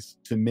advice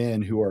to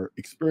men who are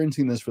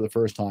experiencing this for the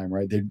first time,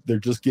 right? They're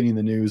just getting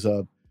the news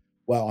of,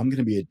 wow, I'm going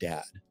to be a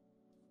dad.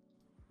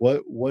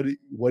 What do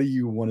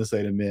you want to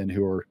say to men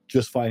who are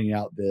just finding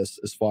out this,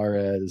 as far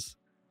as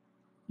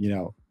you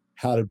know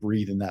how to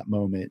breathe in that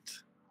moment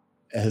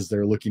as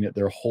they're looking at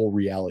their whole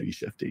reality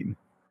shifting?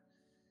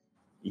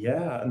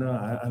 Yeah, no,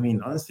 I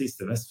mean, honestly, it's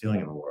the best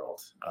feeling in the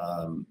world.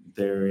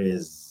 There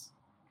is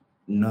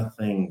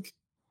nothing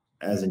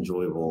as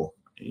enjoyable,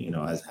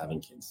 as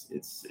having kids.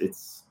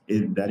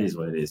 That is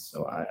what it is.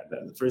 So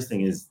the first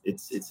thing is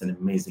it's an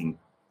amazing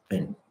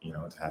thing,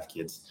 to have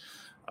kids.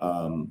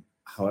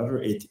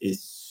 However, it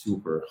is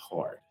super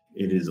hard.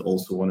 It is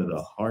also one of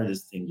the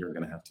hardest things you're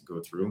going to have to go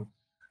through.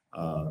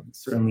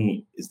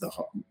 Certainly is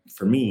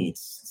for me,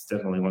 it's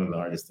definitely one of the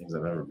hardest things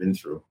I've ever been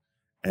through.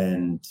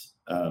 And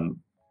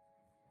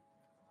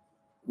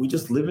we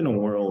just live in a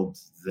world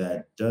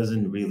that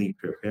doesn't really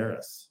prepare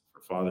us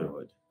for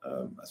fatherhood,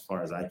 as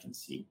far as I can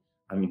see.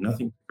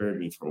 Nothing prepared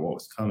me for what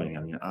was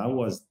coming. I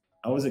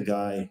was a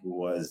guy who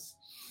was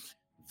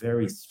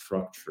very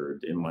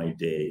structured in my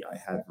day. I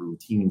had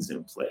routines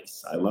in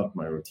place. I loved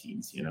my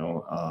routines,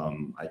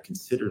 I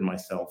considered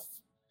myself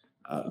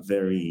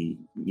very,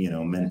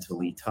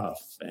 mentally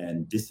tough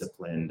and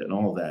disciplined and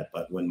all that.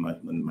 But when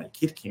my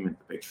kid came into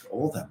the picture,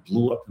 all that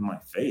blew up in my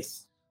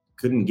face.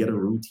 Couldn't get a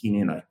routine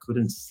in. I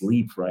couldn't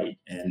sleep right,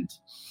 and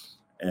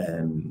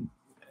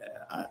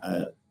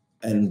I,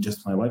 and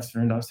just my life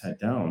turned upside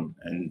down.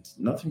 And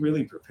nothing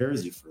really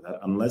prepares you for that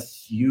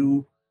unless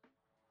you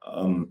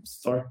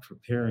start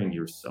preparing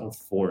yourself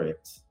for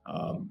it,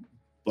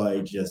 by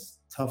just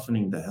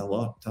toughening the hell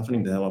up,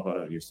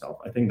 out of yourself.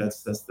 I think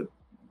that's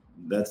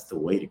the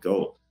way to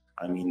go.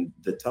 I mean,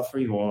 the tougher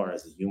you are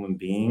as a human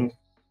being,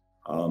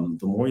 the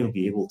more you'll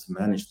be able to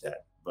manage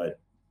that. But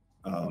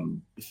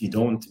if you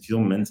don't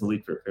mentally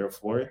prepare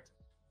for it,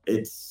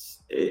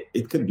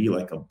 it could be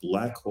like a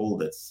black hole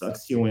that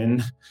sucks you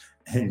in,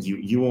 and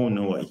you won't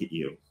know what hit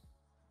you.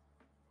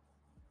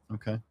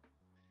 Okay.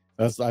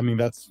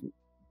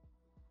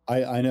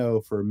 I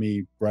know for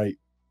me, right?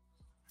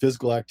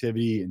 Physical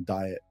activity and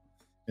diet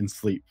and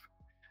sleep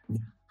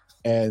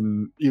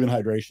and even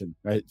hydration,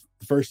 right?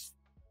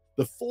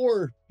 The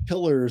four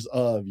pillars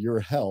of your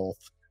health,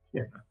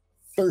 Yeah.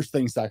 first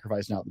thing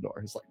sacrificing out the door.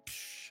 It's like,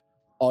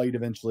 I'll eat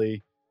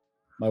eventually.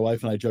 My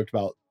wife and I joked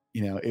about,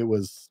 it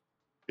was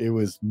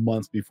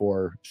months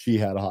before she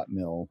had a hot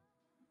meal,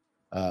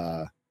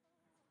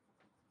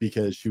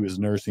 because she was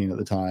nursing at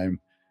the time.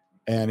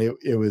 And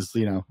it was,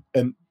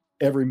 and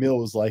every meal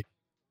was like,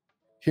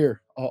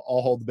 here, I'll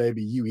hold the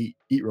baby. You eat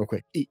real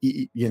quick.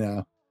 Eat.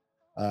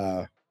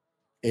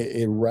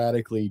 It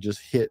radically just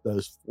hit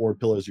those four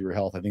pillars of your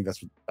health. I think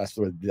that's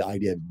where the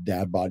idea of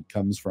dad bod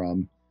comes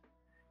from.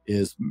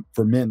 Is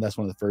for men, that's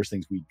one of the first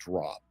things we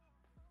drop,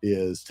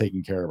 is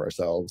taking care of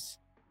ourselves.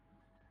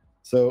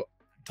 So,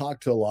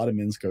 talk to a lot of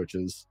men's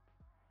coaches,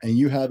 and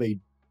you have a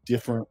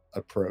different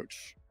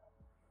approach.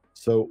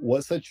 So,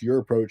 what sets your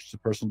approach to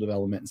personal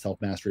development and self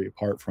mastery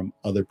apart from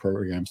other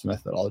programs and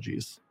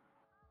methodologies?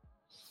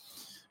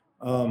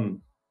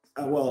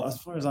 Well, as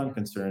far as I'm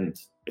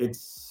concerned, it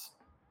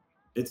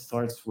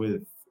starts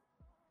with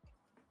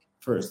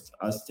first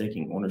us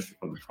taking ownership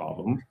of the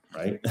problem,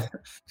 right?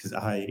 Because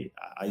I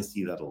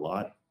see that a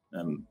lot.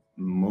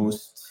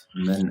 Most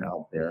men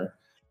out there,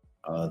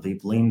 they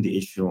blame the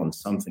issue on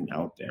something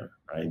out there,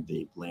 right?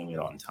 They blame it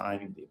on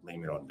time, they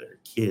blame it on their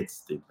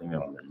kids, they blame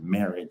it on their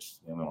marriage,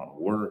 they blame it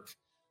on work.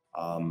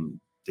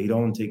 They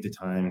don't take the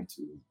time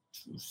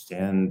to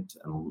stand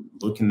and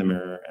look in the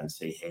mirror and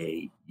say,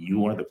 hey,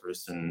 you are the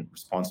person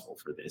responsible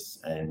for this,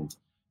 and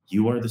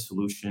you are the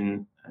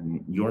solution,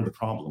 and you are the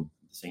problem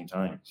at the same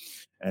time.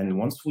 And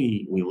once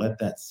we let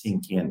that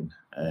sink in,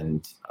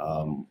 and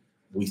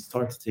we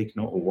start to take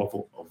note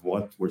of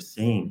what we're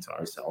saying to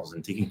ourselves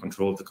and taking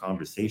control of the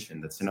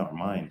conversation that's in our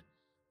mind,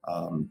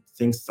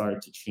 things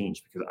start to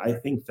change, because I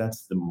think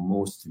that's the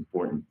most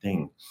important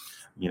thing.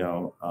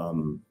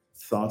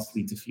 Thoughts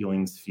lead to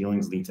feelings,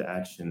 feelings lead to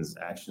actions,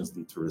 actions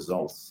lead to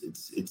results.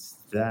 It's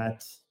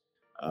that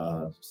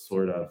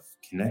sort of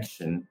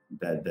connection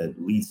that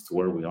leads to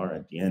where we are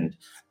at the end.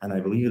 And I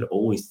believe it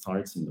always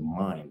starts in the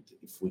mind.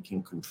 If we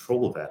can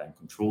control that and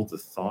control the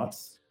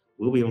thoughts,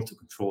 we'll be able to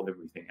control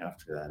everything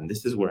after that. And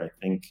this is where I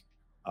think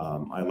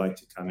I like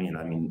to come in.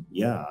 I mean,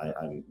 yeah,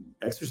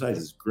 exercise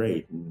is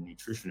great and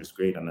nutrition is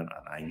great, and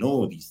I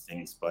know these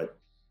things, but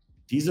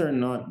these are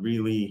not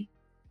really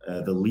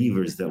the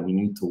levers that we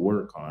need to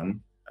work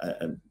on,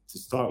 to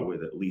start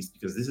with, at least,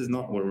 because this is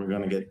not where we're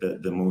going to get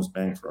the most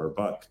bang for our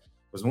buck.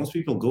 Because most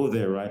people go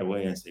there right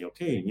away and say,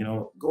 okay,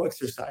 go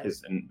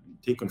exercise and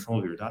take control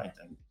of your diet.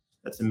 And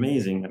that's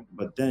amazing.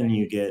 But then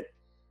you get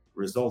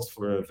results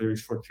for a very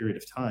short period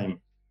of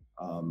time.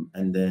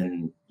 And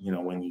then,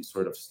 when you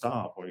sort of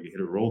stop or you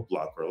hit a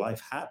roadblock or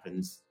life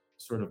happens,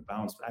 sort of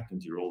bounce back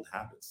into your old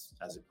habits,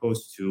 as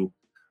opposed to,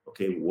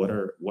 okay, what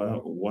are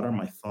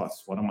my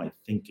thoughts? What am I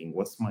thinking?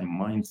 What's my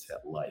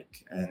mindset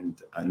like? And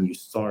you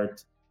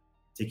start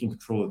taking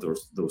control of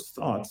those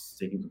thoughts,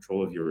 taking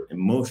control of your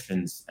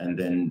emotions, and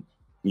then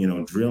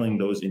drilling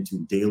those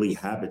into daily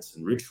habits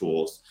and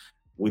rituals,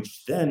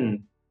 which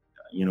then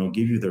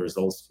give you the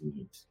results you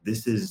need.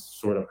 This is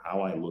sort of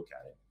how I look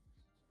at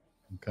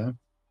it. Okay.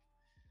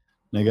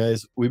 Now,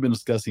 guys, we've been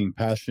discussing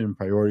passion,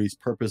 priorities,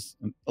 purpose,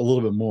 and a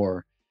little bit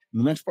more. In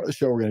the next part of the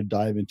show, we're going to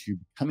dive into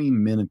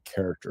becoming men of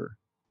character.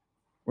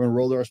 We're going to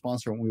roll to our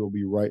sponsor, and we will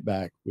be right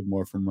back with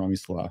more from Ramy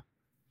Selah.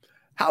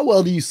 How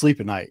well do you sleep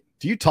at night?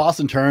 Do you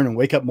toss and turn and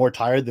wake up more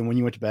tired than when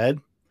you went to bed?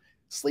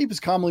 Sleep is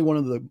commonly one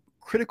of the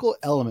critical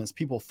elements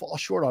people fall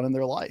short on in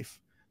their life.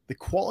 The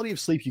quality of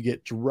sleep you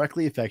get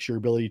directly affects your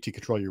ability to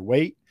control your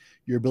weight,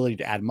 your ability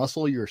to add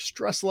muscle, your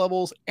stress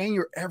levels, and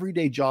your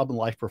everyday job and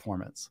life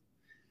performance.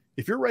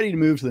 If you're ready to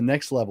move to the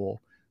next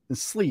level, then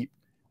sleep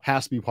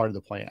has to be part of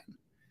the plan.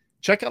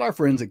 Check out our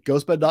friends at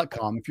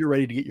ghostbed.com if you're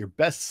ready to get your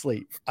best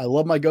sleep. I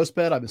love my ghost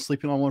bed. I've been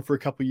sleeping on one for a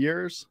couple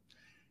years,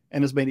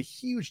 and it's made a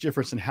huge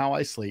difference in how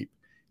I sleep.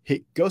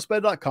 Hit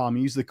ghostbed.com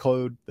and use the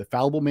code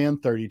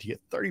TheFallibleMan30 to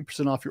get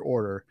 30% off your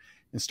order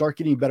and start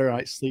getting better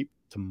night's sleep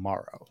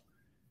tomorrow.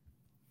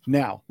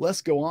 Now,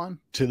 let's go on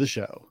to the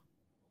show.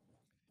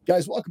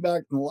 Guys, welcome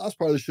back. In the last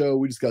part of the show,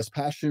 we discussed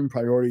passion,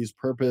 priorities,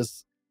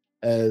 purpose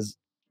as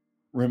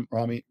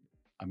Ramy.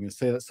 I'm going to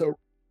say that sorry,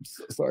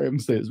 I'm going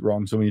to say this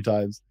wrong so many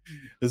times.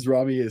 As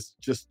Ramy has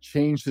just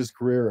changed his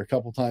career a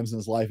couple times in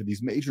his life at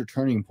these major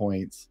turning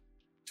points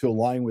to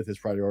align with his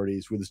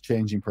priorities, with his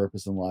changing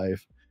purpose in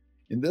life.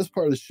 In this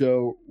part of the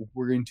show,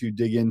 we're going to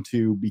dig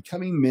into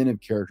becoming men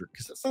of character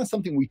because that's not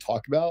something we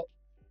talk about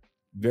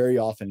very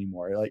often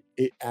anymore. Like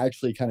it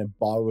actually kind of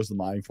boggles the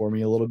mind for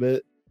me a little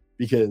bit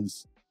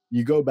because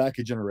you go back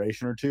a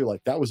generation or two,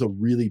 like that was a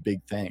really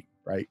big thing,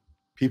 right?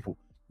 People,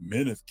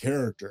 men of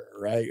character,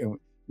 right? And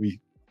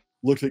we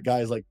looked at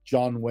guys like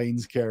John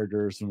Wayne's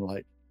characters and we're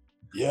like,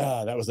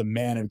 yeah, that was a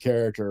man of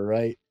character,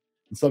 right?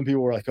 And some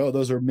people were like, oh,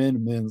 those are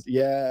men's.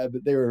 Yeah,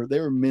 but they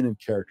were men of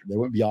character. They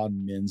went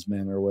beyond men's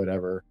men or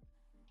whatever.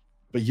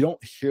 But you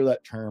don't hear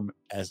that term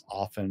as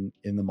often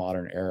in the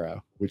modern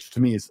era, which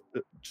to me is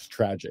just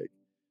tragic.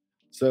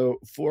 So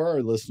for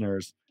our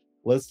listeners,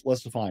 let's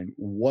define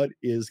what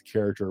is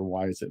character,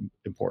 why is it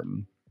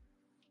important?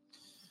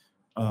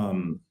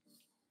 Um,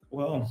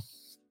 well,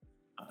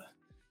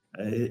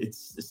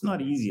 it's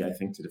not easy, I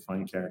think, to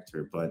define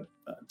character, but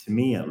to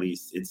me, at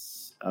least,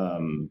 it's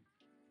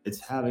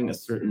having a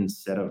certain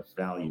set of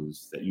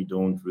values that you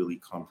don't really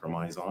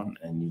compromise on,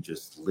 and you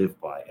just live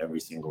by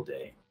every single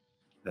day.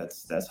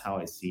 That's how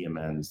I see a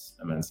man's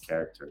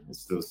character.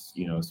 It's those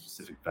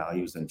specific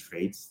values and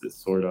traits that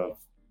sort of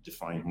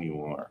define who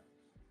you are.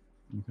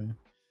 Okay.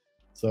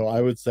 So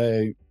I would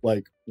say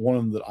like one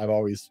of them that I've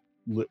always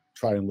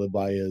tried and live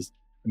by is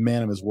a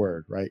man of his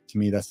word, right? To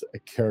me, that's a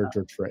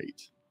character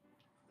trait.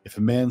 If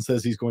a man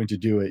says he's going to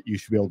do it, you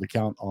should be able to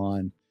count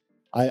on.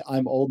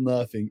 I'm old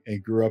enough and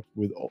grew up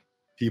with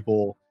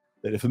people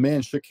that if a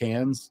man shook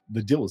hands,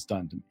 the deal was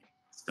done to me,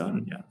 It's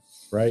done, yeah.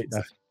 right?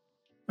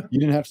 You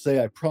didn't have to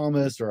say I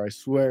promise or I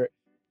swear.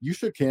 You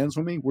shook hands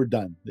with me, we're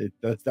done.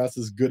 That's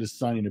as good as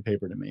signing a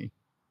paper to me.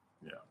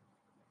 Yeah.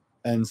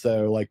 And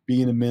so, like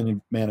being a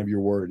man of your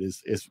word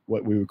is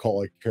what we would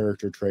call a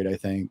character trait, I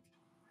think,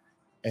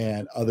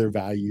 and other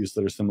values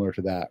that are similar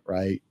to that,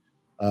 right?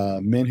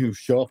 Men who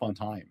show up on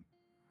time.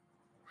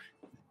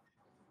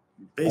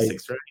 I,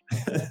 Basics,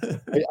 right?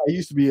 I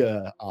used to be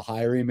a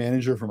hiring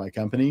manager for my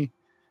company,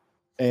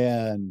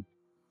 and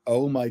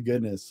oh my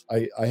goodness,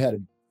 I had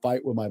a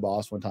fight with my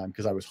boss one time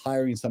because I was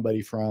hiring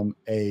somebody from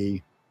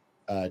a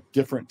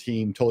different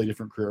team, totally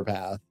different career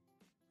path.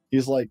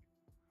 He's like,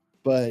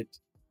 but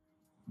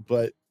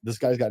this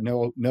guy's got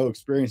no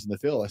experience in the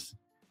field. I said,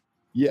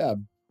 yeah,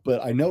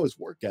 but I know his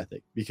work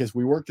ethic because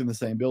we worked in the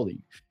same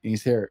building. And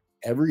he's here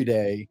every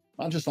day,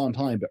 not just on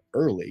time, but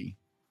early,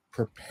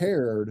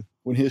 prepared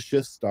when his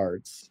shift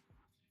starts.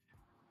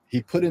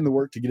 He put in the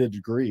work to get a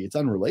degree. It's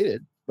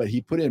unrelated, but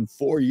he put in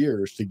 4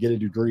 years to get a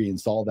degree and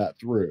saw that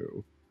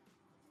through,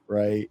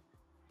 right?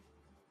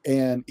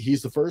 And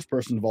he's the first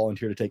person to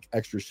volunteer to take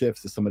extra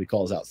shifts if somebody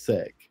calls out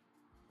sick,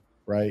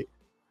 right?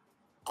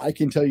 I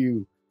can tell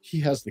you he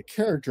has the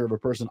character of a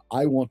person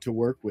I want to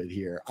work with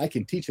here. I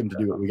can teach him to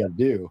do what we got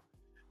to do.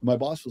 My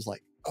boss was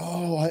like,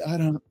 oh, I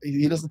don't,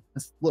 he doesn't,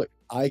 look,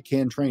 I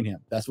can train him.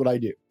 That's what I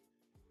do.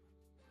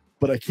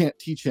 But I can't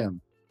teach him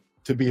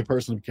to be a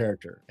person of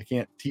character. I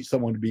can't teach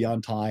someone to be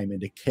on time and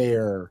to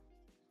care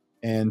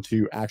and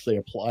to actually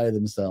apply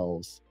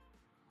themselves.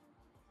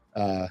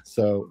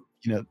 So,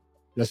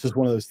 that's just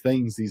one of those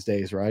things these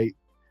days, right?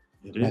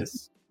 It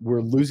is.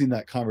 We're losing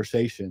that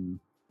conversation,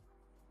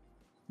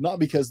 not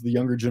because the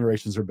younger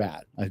generations are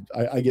bad.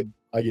 I get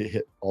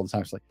hit all the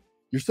time. It's like,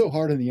 you're so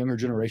hard on the younger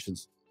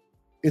generations.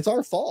 It's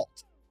our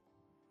fault.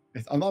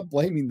 I'm not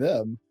blaming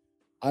them.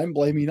 I'm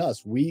blaming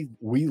us. We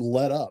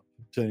let up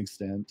to an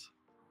extent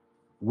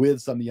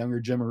with some of the younger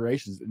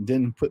generations and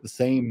didn't put the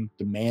same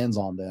demands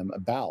on them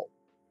about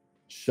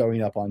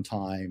showing up on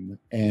time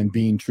and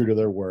being true to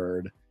their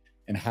word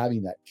and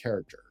having that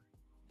character.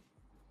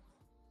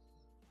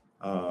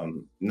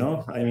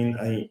 No, I mean,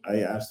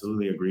 I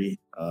absolutely agree.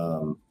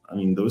 I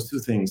mean, those two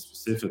things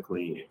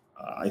specifically,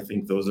 I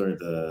think those are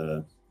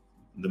the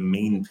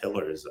main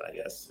pillars, I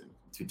guess,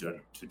 to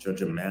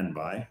judge a man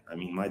by. I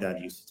mean, my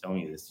dad used to tell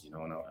me this,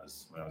 when I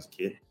was a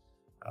kid.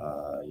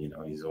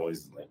 He's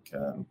always like,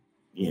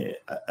 yeah,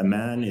 a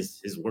man is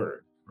his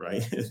word,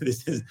 right?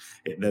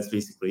 That's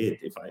basically it.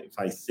 If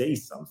I say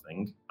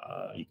something,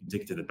 you can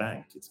take it to the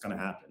bank. It's gonna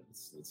happen.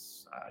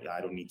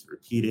 I don't need to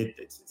repeat it.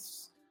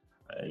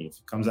 If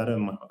it comes out of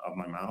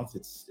my mouth,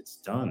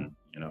 it's done.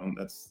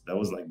 That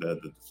was like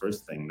the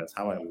first thing. That's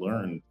how I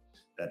learned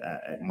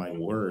that my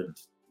word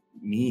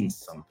means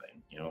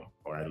something,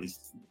 or at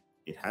least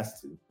it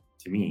has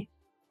to me.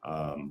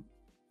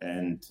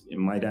 And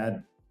my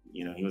dad,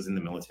 he was in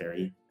the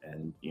military,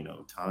 and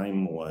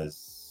time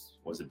was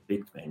a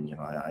big thing.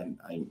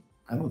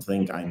 I don't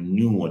think I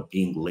knew what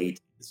being late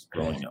is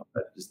growing up.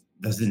 That just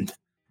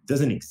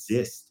doesn't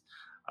exist.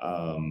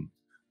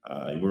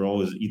 We're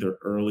always either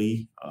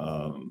early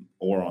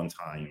or on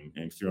time.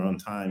 And if you're on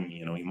time,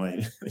 you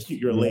might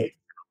you're Yeah. late.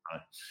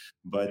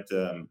 But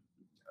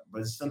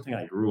it's something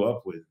I grew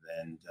up with,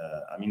 and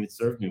I mean, it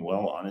served me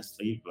well,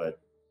 honestly.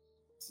 But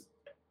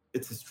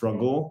it's a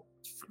struggle,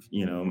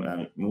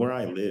 where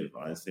I live,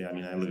 honestly. I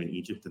mean, I live in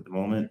Egypt at the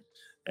moment,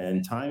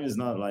 and time is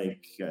not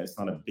like it's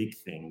not a big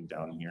thing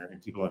down here,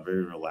 and people are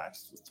very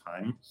relaxed with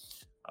time.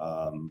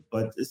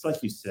 But it's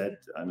like you said.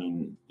 I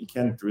mean, you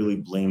can't really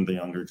blame the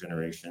younger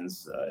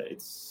generations.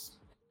 It's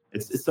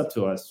up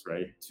to us,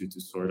 right, to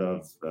sort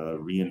of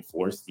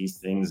reinforce these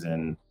things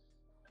and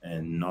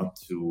not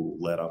to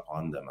let up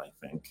on them. I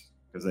think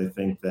because I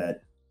think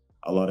that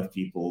a lot of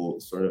people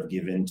sort of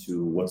give in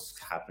to what's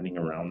happening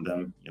around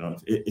them.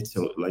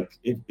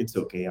 It's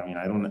okay. I mean,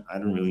 I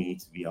don't really need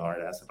to be a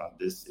hard ass about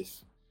this.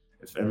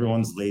 If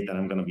everyone's late, then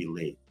I'm gonna be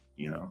late.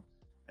 You know,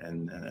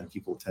 and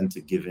people tend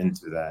to give in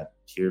to that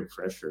peer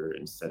pressure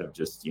instead of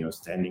just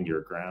standing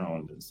your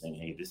ground and saying,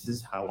 hey, this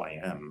is how I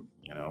am.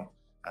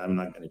 I'm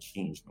not gonna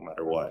change no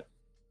matter what.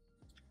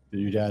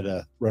 Your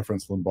dad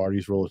referenced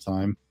Lombardi's rule of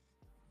time.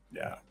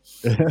 Yeah,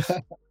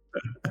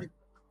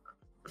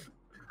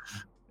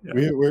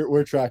 yeah,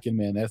 We're tracking,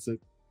 man. That's it.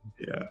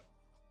 yeah.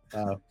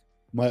 Uh,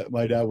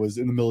 my dad was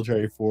in the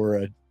military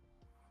for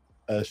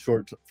a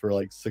short for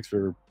like 6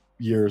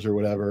 years or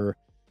whatever,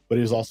 but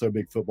he was also a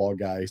big football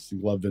guy. So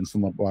he loved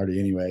Vincent Lombardi,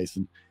 anyways,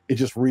 and it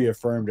just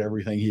reaffirmed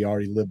everything he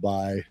already lived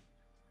by.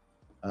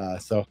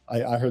 So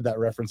I heard that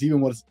reference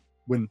even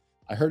when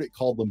I heard it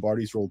called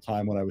Lombardi's rule of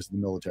time when I was in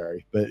the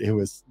military, but it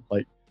was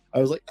like I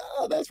was like,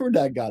 oh, that's where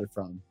Dad got it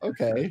from.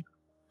 Okay,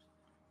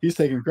 he's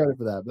taking credit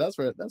for that, but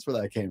that's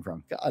where that came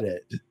from. Got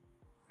it.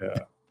 Yeah.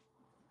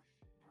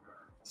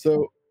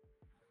 So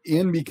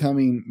in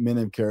becoming men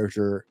of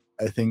character,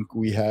 I think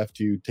we have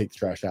to take the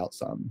trash out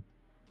some.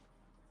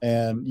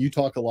 And you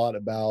talk a lot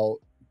about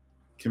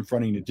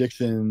confronting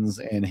addictions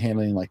and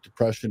handling like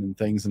depression and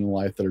things in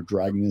life that are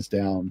dragging us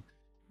down.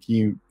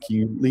 Can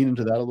you lean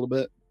into that a little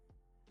bit?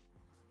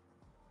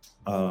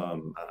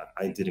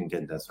 I didn't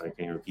get that. Sorry,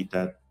 can you repeat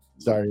that?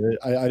 Sorry,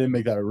 I didn't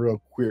make that a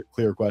real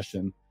clear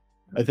question.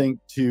 I think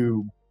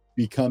to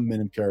become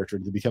men of character,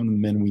 to become the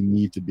men we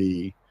need to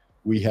be,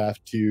 we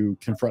have to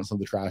confront some of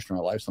the trash in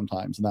our life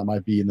sometimes. And that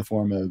might be in the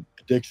form of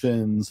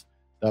addictions,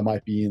 that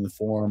might be in the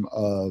form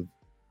of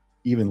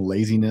even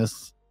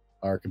laziness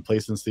or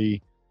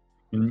complacency.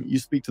 Can you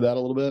speak to that a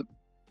little bit?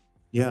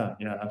 Yeah,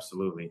 yeah,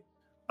 absolutely.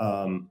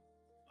 Um,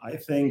 I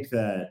think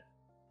that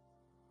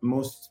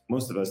most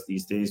of us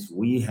these days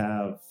we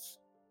have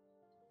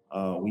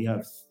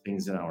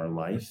things in our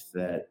life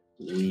that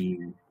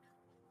we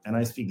and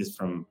I speak this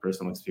from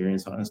personal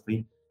experience,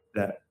 honestly,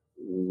 that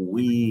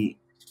we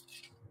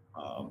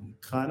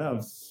kind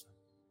of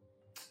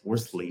we're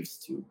slaves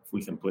to, if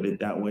we can put it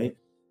that way.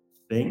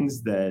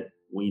 Things that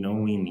we know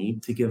we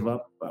need to give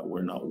up, but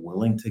we're not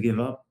willing to give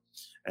up.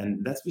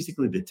 And that's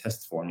basically the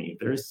test for me. If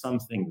there is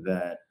something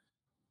that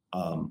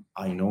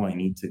I know I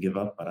need to give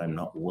up, but I'm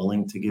not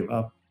willing to give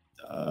up.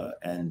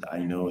 And I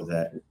know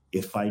that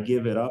if I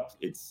give it up,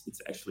 it's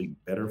actually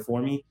better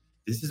for me.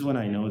 This is when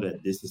I know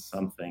that this is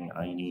something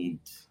I need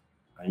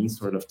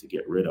sort of to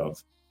get rid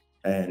of.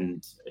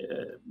 And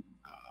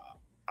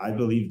I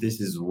believe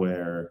this is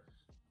where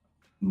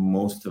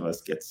most of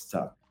us get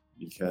stuck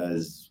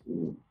because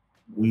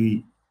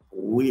we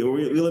we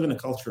live in a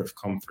culture of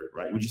comfort,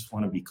 right? We just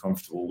want to be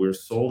comfortable. We're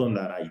sold on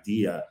that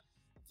idea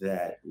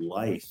that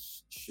life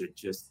should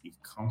just be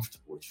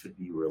comfortable. It should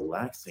be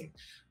relaxing.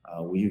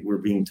 We're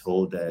being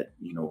told that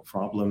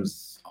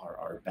problems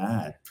are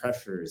bad.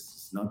 Pressure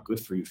is not good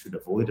for you. Should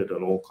avoid it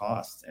at all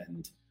costs.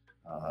 And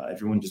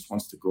everyone just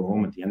wants to go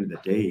home at the end of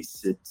the day,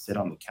 sit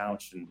on the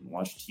couch and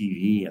watch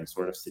TV and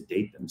sort of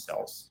sedate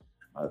themselves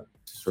to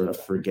sort of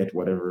forget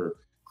whatever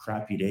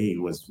crappy day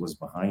was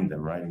behind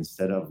them, right?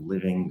 Instead of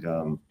living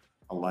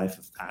a life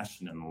of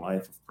passion and a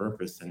life of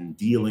purpose and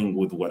dealing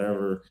with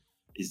whatever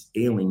is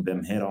ailing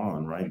them head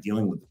on, right?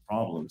 Dealing with the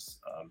problems,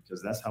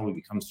 because that's how we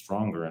become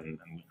stronger and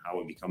how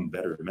we become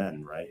better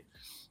men, right?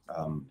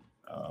 Um,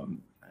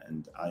 um,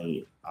 and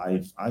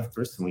I've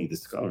personally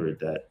discovered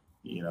that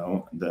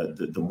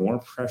the more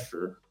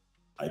pressure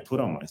I put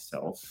on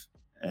myself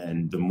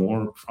and the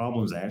more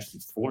problems I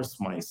actually force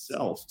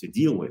myself to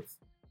deal with,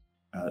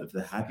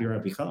 the happier I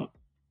become.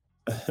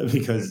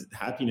 Because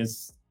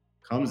happiness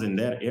comes in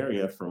that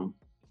area from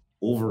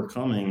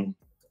overcoming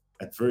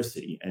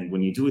adversity. And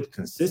when you do it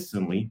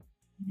consistently,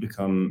 you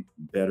become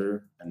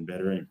better and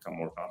better and become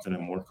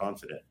more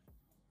confident.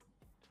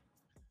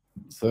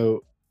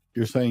 So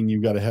you're saying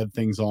you've got to head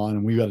things on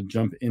and we've got to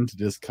jump into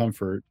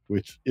discomfort,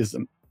 which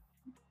isn't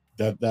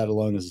that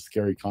alone is a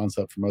scary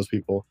concept for most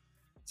people.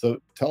 So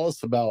tell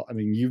us about, I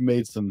mean, you've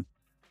made some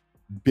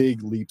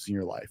big leaps in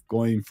your life,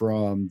 going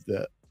from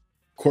the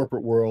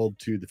corporate world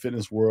to the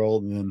fitness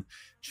world and then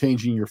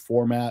changing your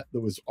format that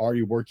was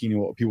already working in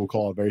what people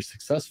call very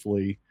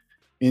successfully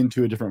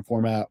into a different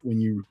format when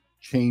you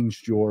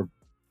changed your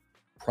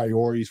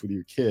priorities with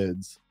your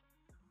kids.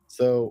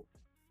 So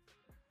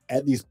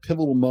at these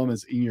pivotal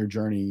moments in your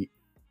journey,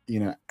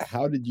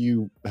 how do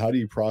you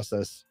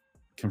process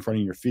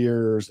confronting your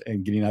fears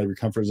and getting out of your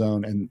comfort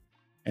zone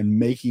and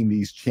making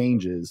these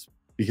changes?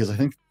 Because I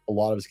think a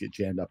lot of us get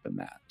jammed up in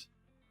that.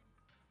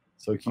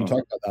 So can you Um,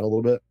 talk about that a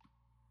little bit?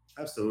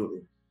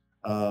 Absolutely.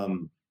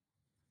 Um,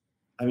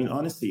 I mean,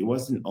 honestly, it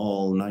wasn't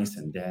all nice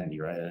and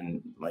dandy, right?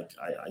 And like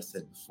I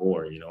said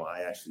before,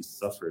 I actually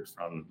suffered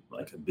from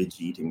like a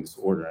binge eating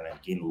disorder, and I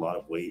gained a lot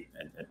of weight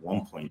at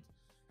one point.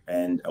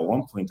 And at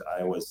one point,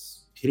 I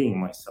was pitying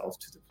myself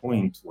to the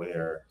point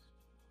where,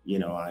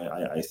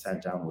 I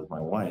sat down with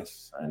my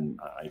wife and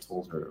I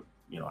told her,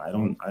 I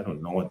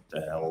don't know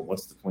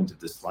what's the point of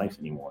this life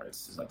anymore.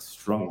 It's just like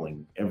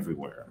struggling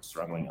everywhere. I'm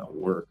struggling at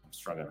work. I'm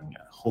struggling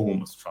at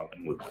home. I'm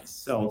struggling with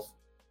myself.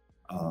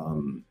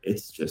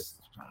 It's just,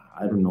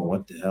 I don't know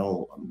what the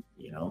hell,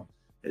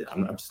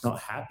 I'm just not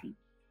happy.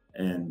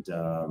 And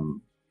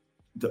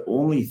the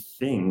only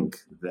thing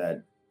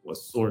that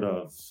was sort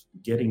of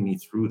getting me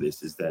through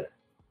this is that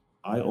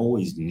I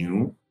always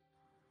knew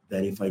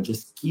that if I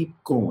just keep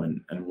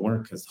going and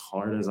work as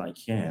hard as I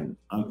can,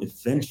 I'm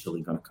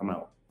eventually going to come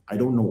out. I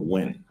don't know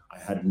when. I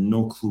had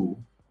no clue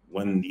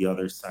when the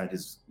other side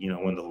is,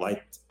 when the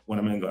light, when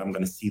I'm going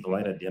to see the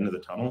light at the end of the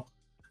tunnel.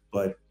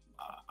 But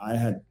I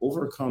had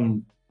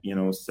overcome,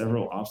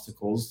 several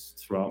obstacles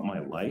throughout my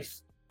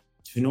life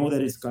to know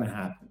that it's going to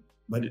happen.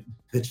 But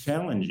the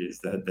challenge is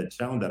that the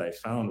challenge that I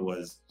found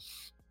was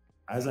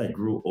as I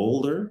grew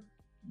older,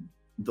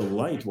 the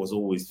light was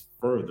always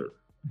further.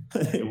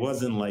 It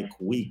wasn't like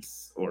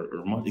weeks or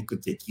months. It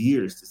could take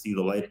years to see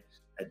the light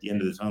at the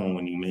end of the tunnel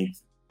when you make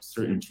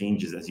certain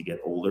changes as you get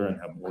older and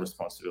have more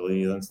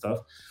responsibilities and stuff.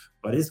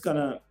 But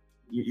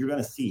you're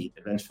gonna see it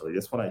eventually.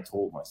 That's what I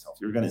told myself.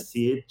 You're gonna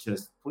see it.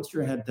 Just put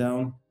your head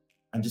down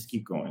and just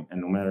keep going.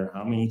 And no matter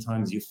how many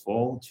times you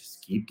fall,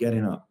 just keep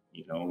getting up.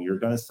 You're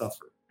gonna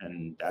suffer,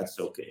 and that's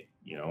okay.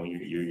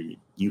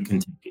 You can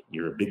take it.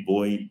 You're a big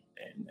boy,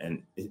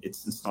 and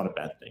it's not a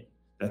bad thing.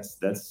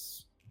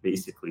 That's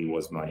basically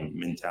was my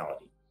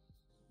mentality.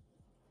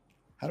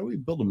 How do we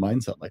build a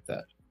mindset like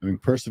that? I mean,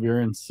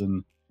 perseverance,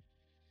 and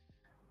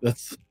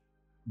that's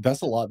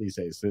that's a lot these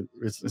days.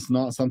 It's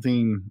not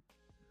something,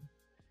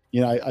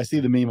 I see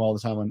the meme all the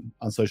time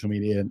on social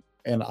media,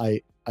 and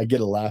I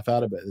get a laugh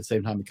out of it. At the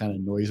same time, it kind of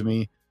annoys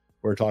me,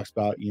 where it talks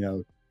about,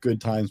 good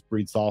times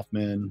breed soft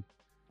men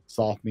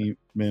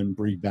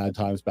breed bad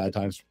times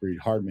breed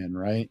hard men,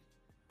 right?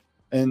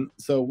 And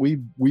so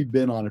we've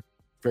been on a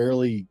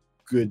fairly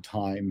good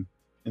time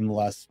in the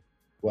last,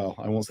 well,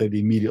 I won't say the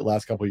immediate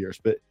last couple of years,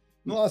 but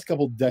in the last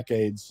couple of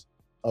decades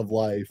of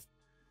life,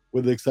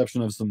 with the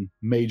exception of some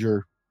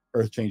major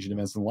earth changing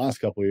events in the last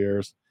couple of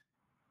years,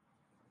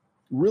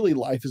 really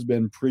life has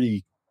been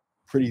pretty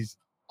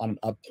on an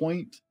up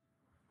point.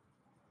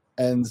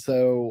 And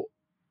so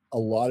a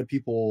lot of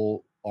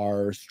people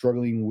are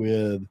struggling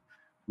with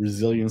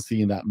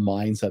resiliency and that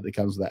mindset that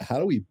comes with that. How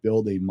do we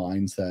build a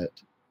mindset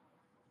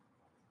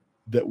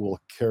that will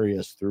carry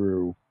us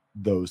through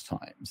those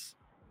times?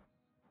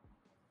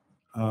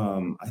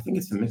 I think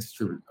it's a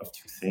mixture of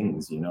two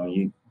things.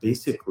 You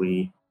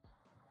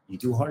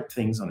do hard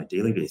things on a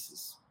daily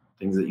basis,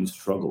 things that you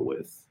struggle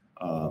with,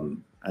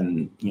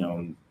 and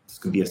this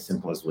could be as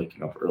simple as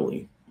waking up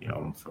early.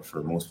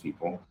 For most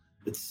people,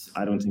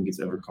 I don't think it's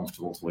ever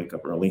comfortable to wake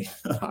up early.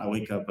 I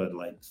wake up at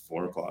like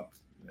 4 o'clock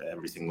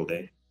every single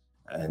day,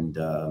 and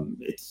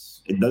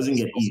it doesn't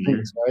get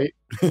easier. Stinks, right?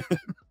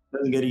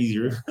 Doesn't get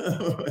easier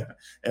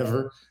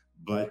ever.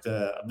 But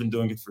I've been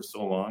doing it for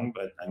so long.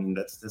 But I mean,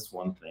 that's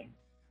one thing,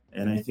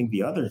 and I think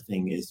the other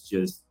thing is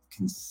just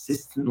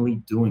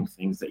consistently doing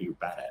things that you're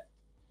bad at.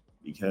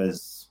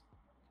 Because,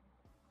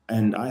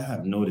 and I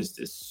have noticed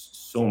this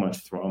so much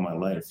throughout my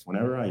life.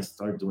 Whenever I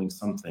start doing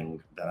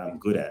something that I'm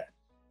good at,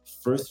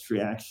 first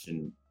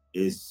reaction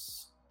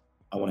is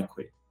I want to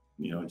quit.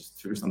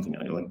 Just figure something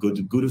out. Like go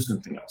do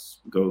something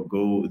else.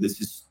 Go. This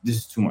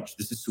is too much.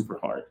 This is super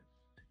hard.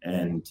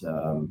 And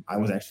I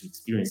was actually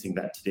experiencing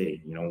that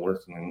today.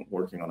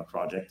 Working on a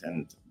project,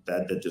 and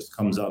that just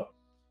comes up,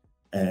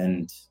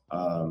 and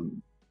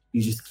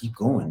you just keep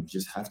going. You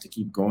just have to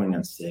keep going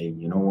and say,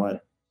 you know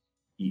what,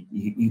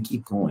 you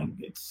keep going.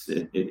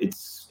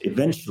 It's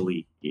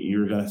eventually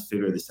you're gonna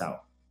figure this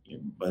out.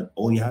 But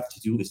all you have to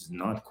do is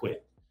not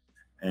quit.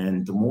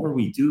 And the more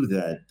we do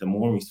that, the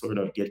more we sort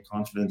of get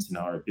confidence in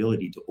our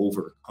ability to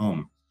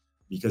overcome,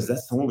 because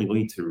that's the only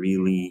way to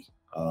really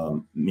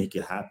make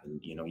it happen.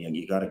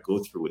 You got to go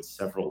through it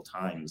several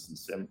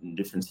times in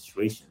different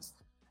situations,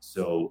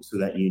 so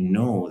that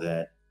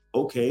that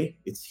okay,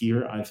 it's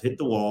here. I've hit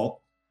the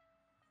wall.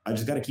 I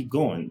just got to keep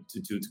going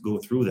to go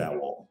through that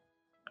wall.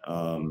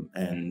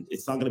 And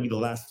it's not going to be the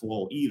last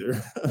wall either.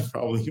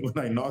 Probably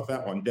when I knock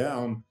that one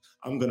down,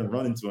 I'm going to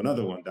run into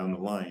another one down the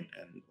line.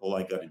 And all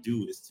I got to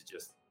do is to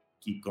just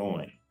keep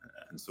going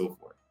and so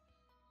forth.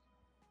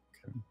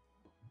 Okay.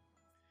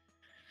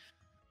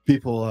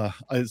 People,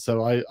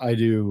 I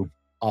do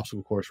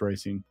obstacle course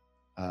racing,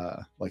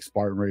 like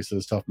Spartan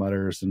races, Tough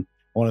Mudders. And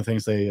one of the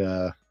things they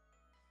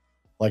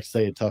like to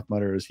say at Tough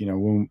Mudder is,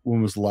 when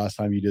was the last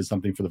time you did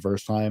something for the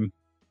first time?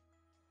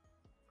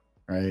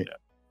 Right. Yeah.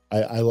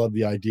 I love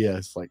the idea.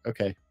 It's like,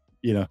 okay,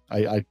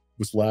 I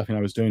was laughing.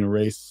 I was doing a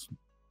race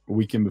a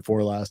weekend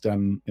before last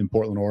down in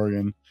Portland,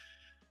 Oregon,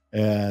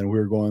 and we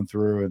were going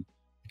through, and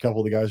a couple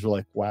of the guys were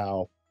like,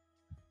 wow,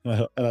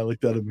 And I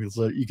looked at them because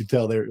you could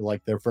tell they're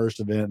like their first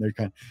event. They're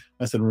kind.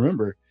 I said,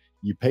 remember,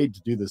 you paid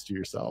to do this to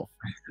yourself.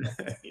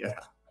 Yeah.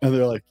 And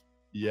they're like,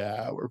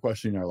 yeah, we're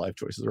questioning our life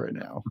choices right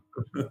now.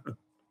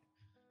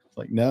 It's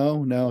like,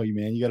 no, no, you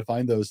man, you got to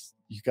find those.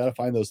 You got to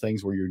find those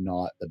things where you're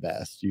not the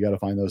best. You got to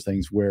find those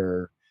things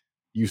where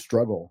you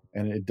struggle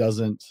and it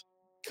doesn't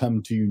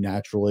come to you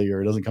naturally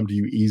or it doesn't come to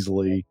you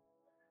easily,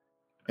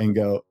 and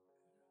go,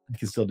 I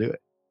can still do it.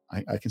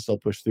 I can still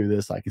push through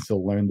this. I can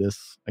still learn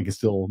this. I can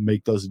still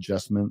make those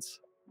adjustments.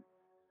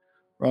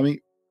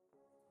 Rami,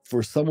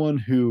 for someone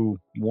who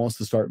wants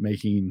to start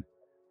making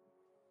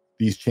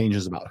these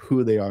changes about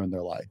who they are in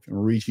their life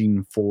and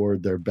reaching for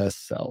their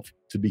best self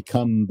to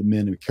become the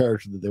men and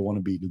character that they want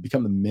to be, to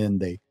become the men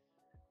they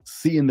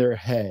see in their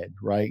head,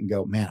 right? And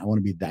go, man, I want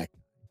to be that.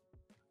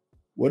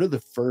 What are the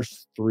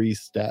first 3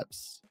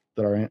 steps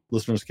that our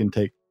listeners can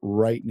take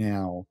right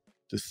now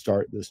to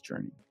start this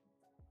journey?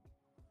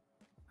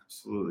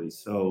 Absolutely.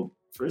 So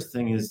first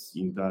thing is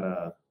you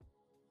gotta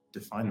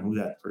define who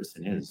that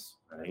person is,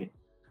 right?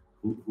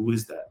 Who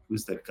is that?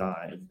 Who's that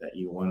guy that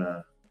you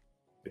wanna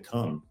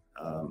become?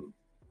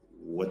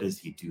 What does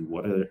he do?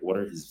 What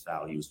are his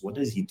values? What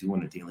does he do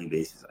on a daily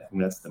basis? I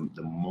think that's the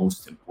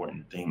most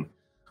important thing.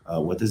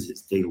 What does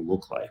his day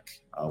look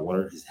like? What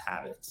are his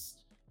habits?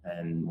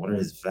 And what are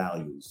his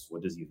values?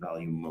 What does he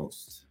value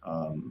most?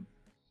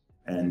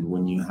 And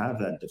when you have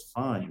that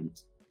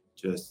defined,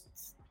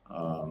 just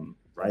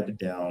write it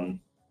down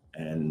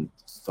and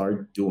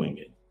start doing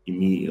it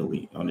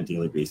immediately on a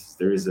daily basis.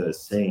 There is a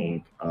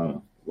saying,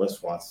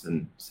 Wes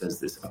Watson says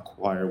this: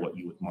 acquire what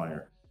you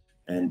admire.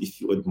 And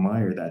if you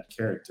admire that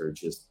character,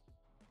 just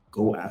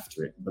go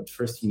after it. But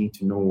first, you need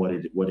to know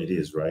what it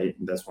is, right?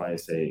 And that's why I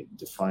say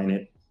define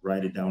it,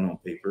 write it down on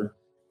paper,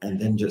 and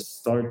then just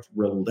start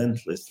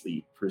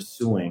relentlessly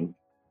pursuing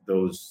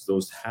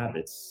those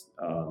habits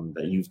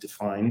that you've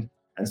defined,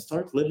 and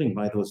start living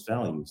by those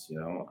values.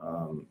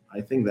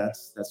 I think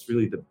that's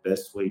really the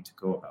best way to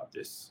go about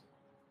this.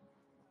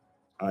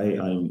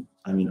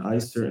 I mean, I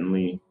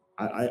certainly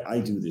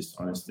I do this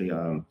honestly.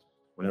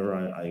 Whenever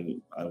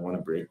I want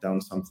to break down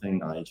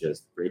something, I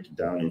just break it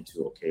down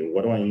into, okay,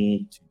 what do I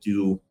need to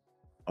do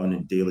on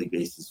a daily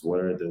basis? What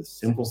are the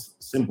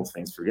simple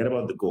things? Forget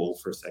about the goal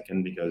for a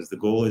second, because the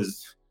goal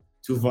is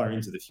too far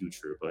into the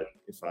future. But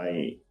if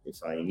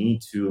I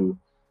need to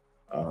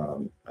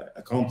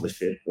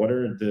accomplish it, what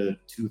are the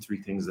 2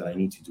 3 things that I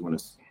need to do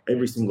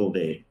every single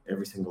day,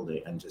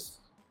 and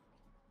just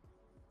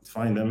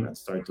find them and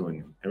start doing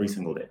them every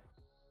single day.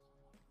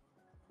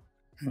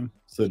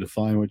 So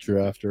define what you're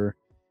after,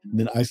 and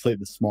then isolate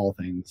the small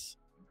things.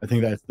 I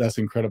think that's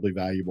incredibly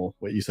valuable.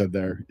 What you said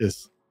there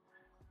is,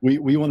 we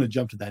want to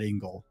jump to that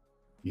end goal.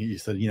 You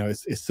said,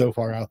 it's so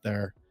far out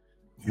there.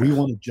 We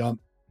want to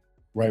jump,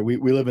 right? We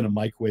live in a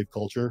microwave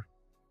culture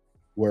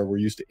where we're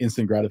used to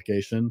instant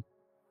gratification.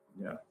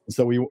 Yeah.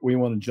 So we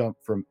want to jump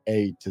from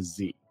A to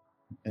Z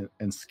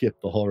and skip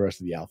the whole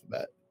rest of the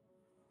alphabet.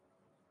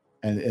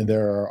 And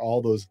there are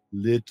all those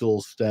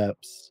little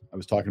steps. I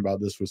was talking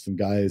about this with some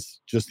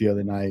guys just the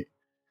other night.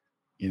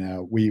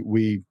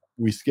 We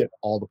skip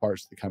all the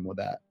parts that come with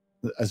that.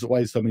 That's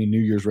why so many New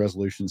Year's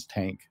resolutions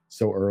tank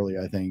so early,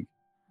 I think.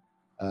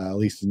 At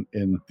least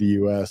in the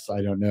US.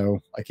 I don't know.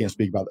 I can't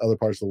speak about other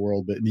parts of the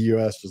world, but in the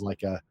US, there's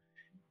like a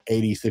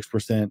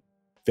 86%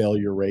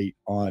 failure rate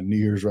on New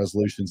Year's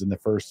resolutions in the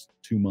first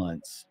 2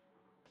 months.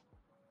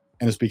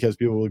 And it's because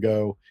people will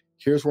go,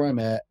 here's where I'm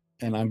at,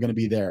 and I'm going to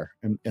be there.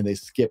 And they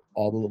skip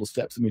all the little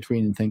steps in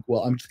between and think,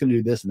 well, I'm just going to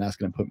do this, and that's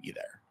going to put me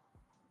there.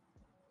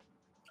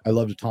 I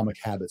loved Atomic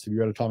Habits. Have you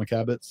read Atomic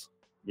Habits?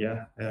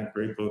 Yeah,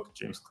 great book,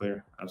 James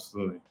Clear.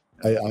 Absolutely.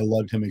 I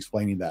loved him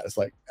explaining that. It's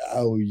like,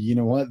 oh, you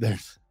know what?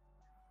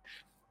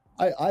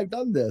 I've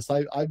done this.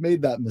 I've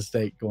made that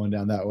mistake going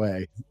down that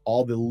way.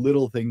 All the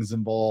little things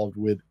involved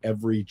with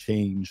every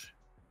change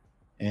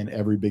and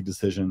every big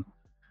decision.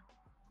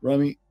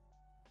 Ramy,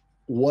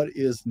 what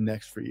is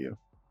next for you?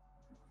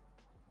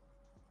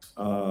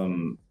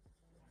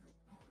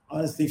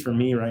 Honestly, for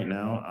me right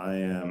now, I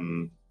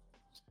am.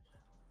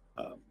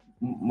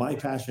 My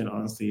passion,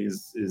 honestly,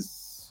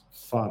 is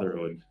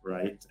fatherhood,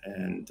 right?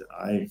 And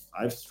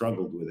I've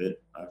struggled with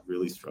it. I've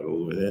really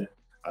struggled with it.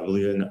 I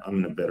believe I'm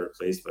in a better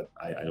place, but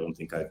I don't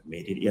think I've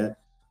made it yet.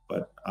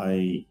 But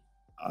I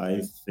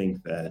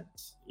think that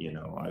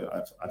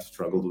I've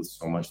struggled with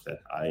so much that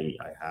I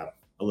have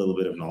a little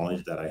bit of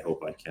knowledge that I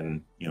hope I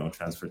can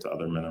transfer to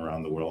other men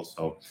around the world.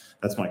 So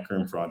that's my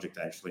current project.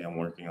 Actually, I'm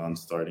working on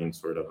starting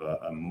sort of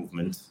a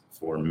movement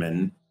for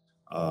men,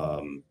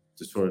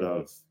 to sort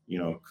of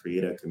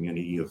create a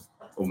community of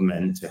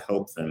men to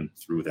help them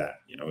through that.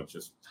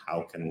 Just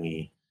how can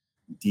we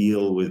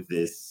deal with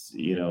this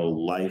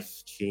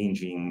life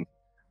changing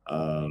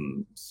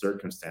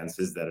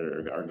circumstances that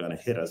are going to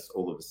hit us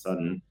all of a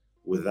sudden,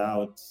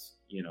 without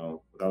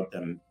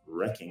them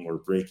wrecking or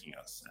breaking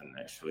us, and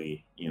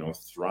actually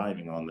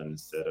thriving on them,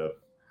 instead of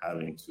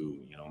having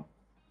to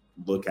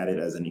look at it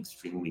as an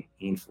extremely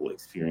painful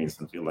experience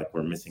and feel like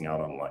we're missing out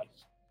on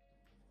life.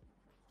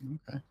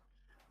 Okay,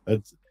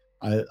 that's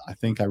I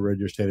think I read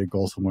your stated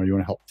goal somewhere. You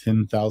want to help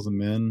 10,000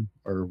 men,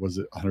 or was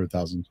it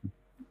 100,000?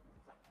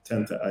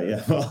 10,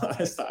 yeah. Well,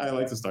 I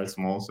like to start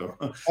small, so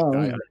Oh,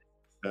 yeah, yeah.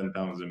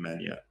 10,000 men.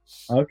 Yeah,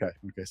 Okay.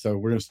 Okay. So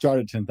we're going to start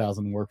at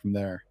 10,000 and work from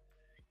there.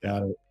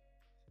 yeah.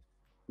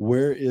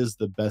 Where is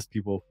the best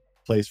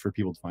place for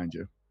people to find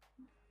you?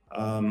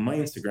 My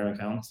Instagram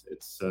account,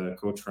 it's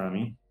Coach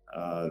Ramy.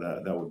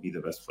 That would be the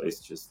best place.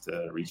 Just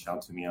reach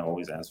out to me. I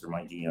always answer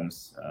my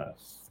DMs.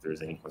 If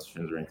there's any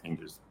questions or anything,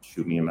 just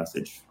shoot me a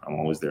message. I'm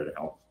always there to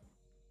help.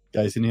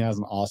 Guys, and he has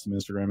an awesome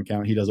Instagram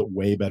account. He does it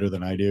way better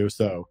than I do.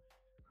 So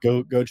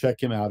go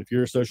check him out. If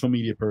you're a social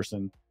media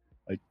person,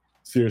 like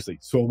seriously,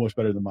 so much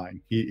better than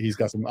mine. He's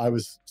got some. I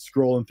was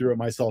scrolling through it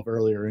myself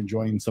earlier,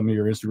 enjoying some of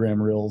your Instagram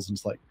reels, and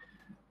it's like,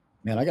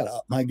 man, I got to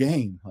up my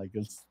game. Like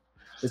this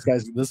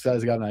guy's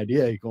got an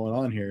idea going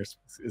on here.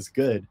 It's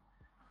good.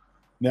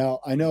 Now,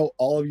 I know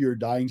all of you are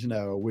dying to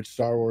know which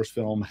Star Wars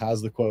film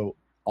has the quote,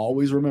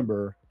 "Always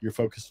remember, your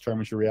focus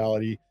determines your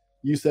reality."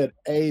 You said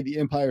A, The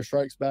Empire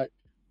Strikes Back.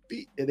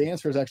 B, the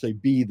answer is actually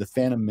B, The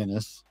Phantom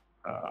Menace.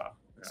 Yeah.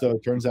 So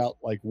it turns out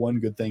like one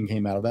good thing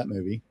came out of that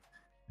movie.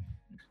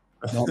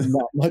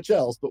 Not much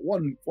else, but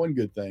one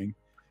good thing.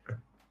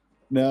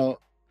 Now,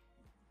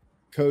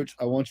 Coach,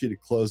 I want you to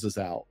close this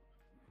out.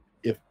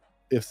 If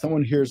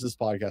someone hears this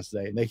podcast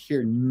today and they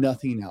hear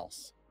nothing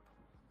else,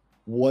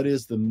 what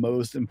is the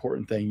most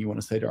important thing you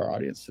want to say to our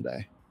audience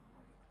today?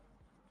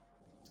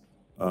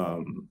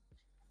 I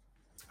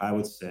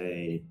would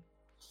say,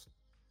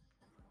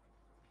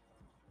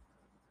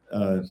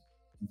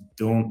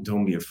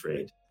 don't be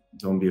afraid.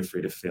 Don't be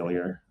afraid of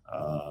failure,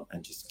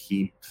 and just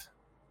keep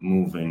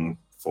moving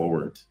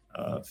forward.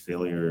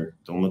 Failure.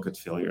 Don't look at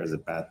failure as a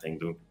bad thing.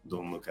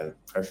 Don't look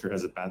at pressure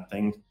as a bad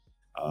thing.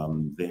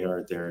 They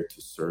are there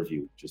to serve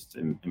you. Just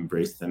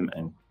embrace them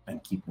and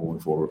keep moving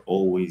forward.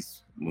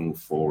 Always move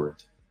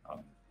forward.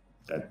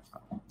 That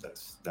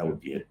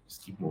would be it.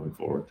 Just keep moving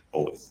forward.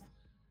 Always.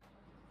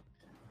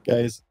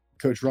 Guys,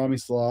 Coach Ramy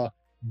Selah,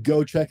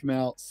 go check him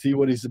out. See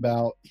what he's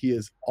about. He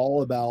is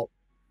all about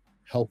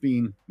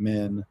helping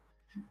men,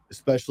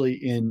 especially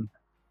in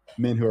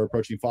men who are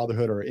approaching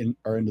fatherhood or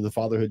into the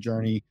fatherhood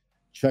journey.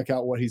 Check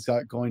out what he's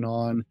got going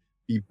on.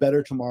 Be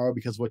better tomorrow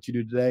because of what you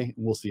do today. And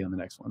we'll see you on the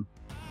next one.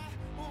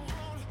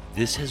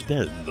 This has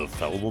been the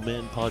Fallible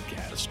Man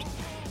Podcast,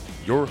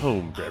 your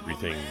home for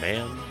everything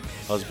man,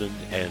 husband,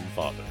 and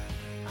father.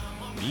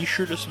 Be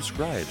sure to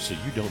subscribe so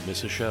you don't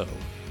miss a show.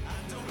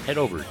 Head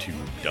over to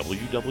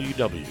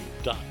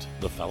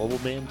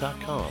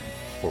www.thefallibleman.com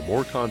for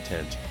more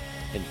content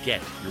and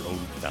get your own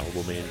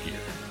Fallible Man gear.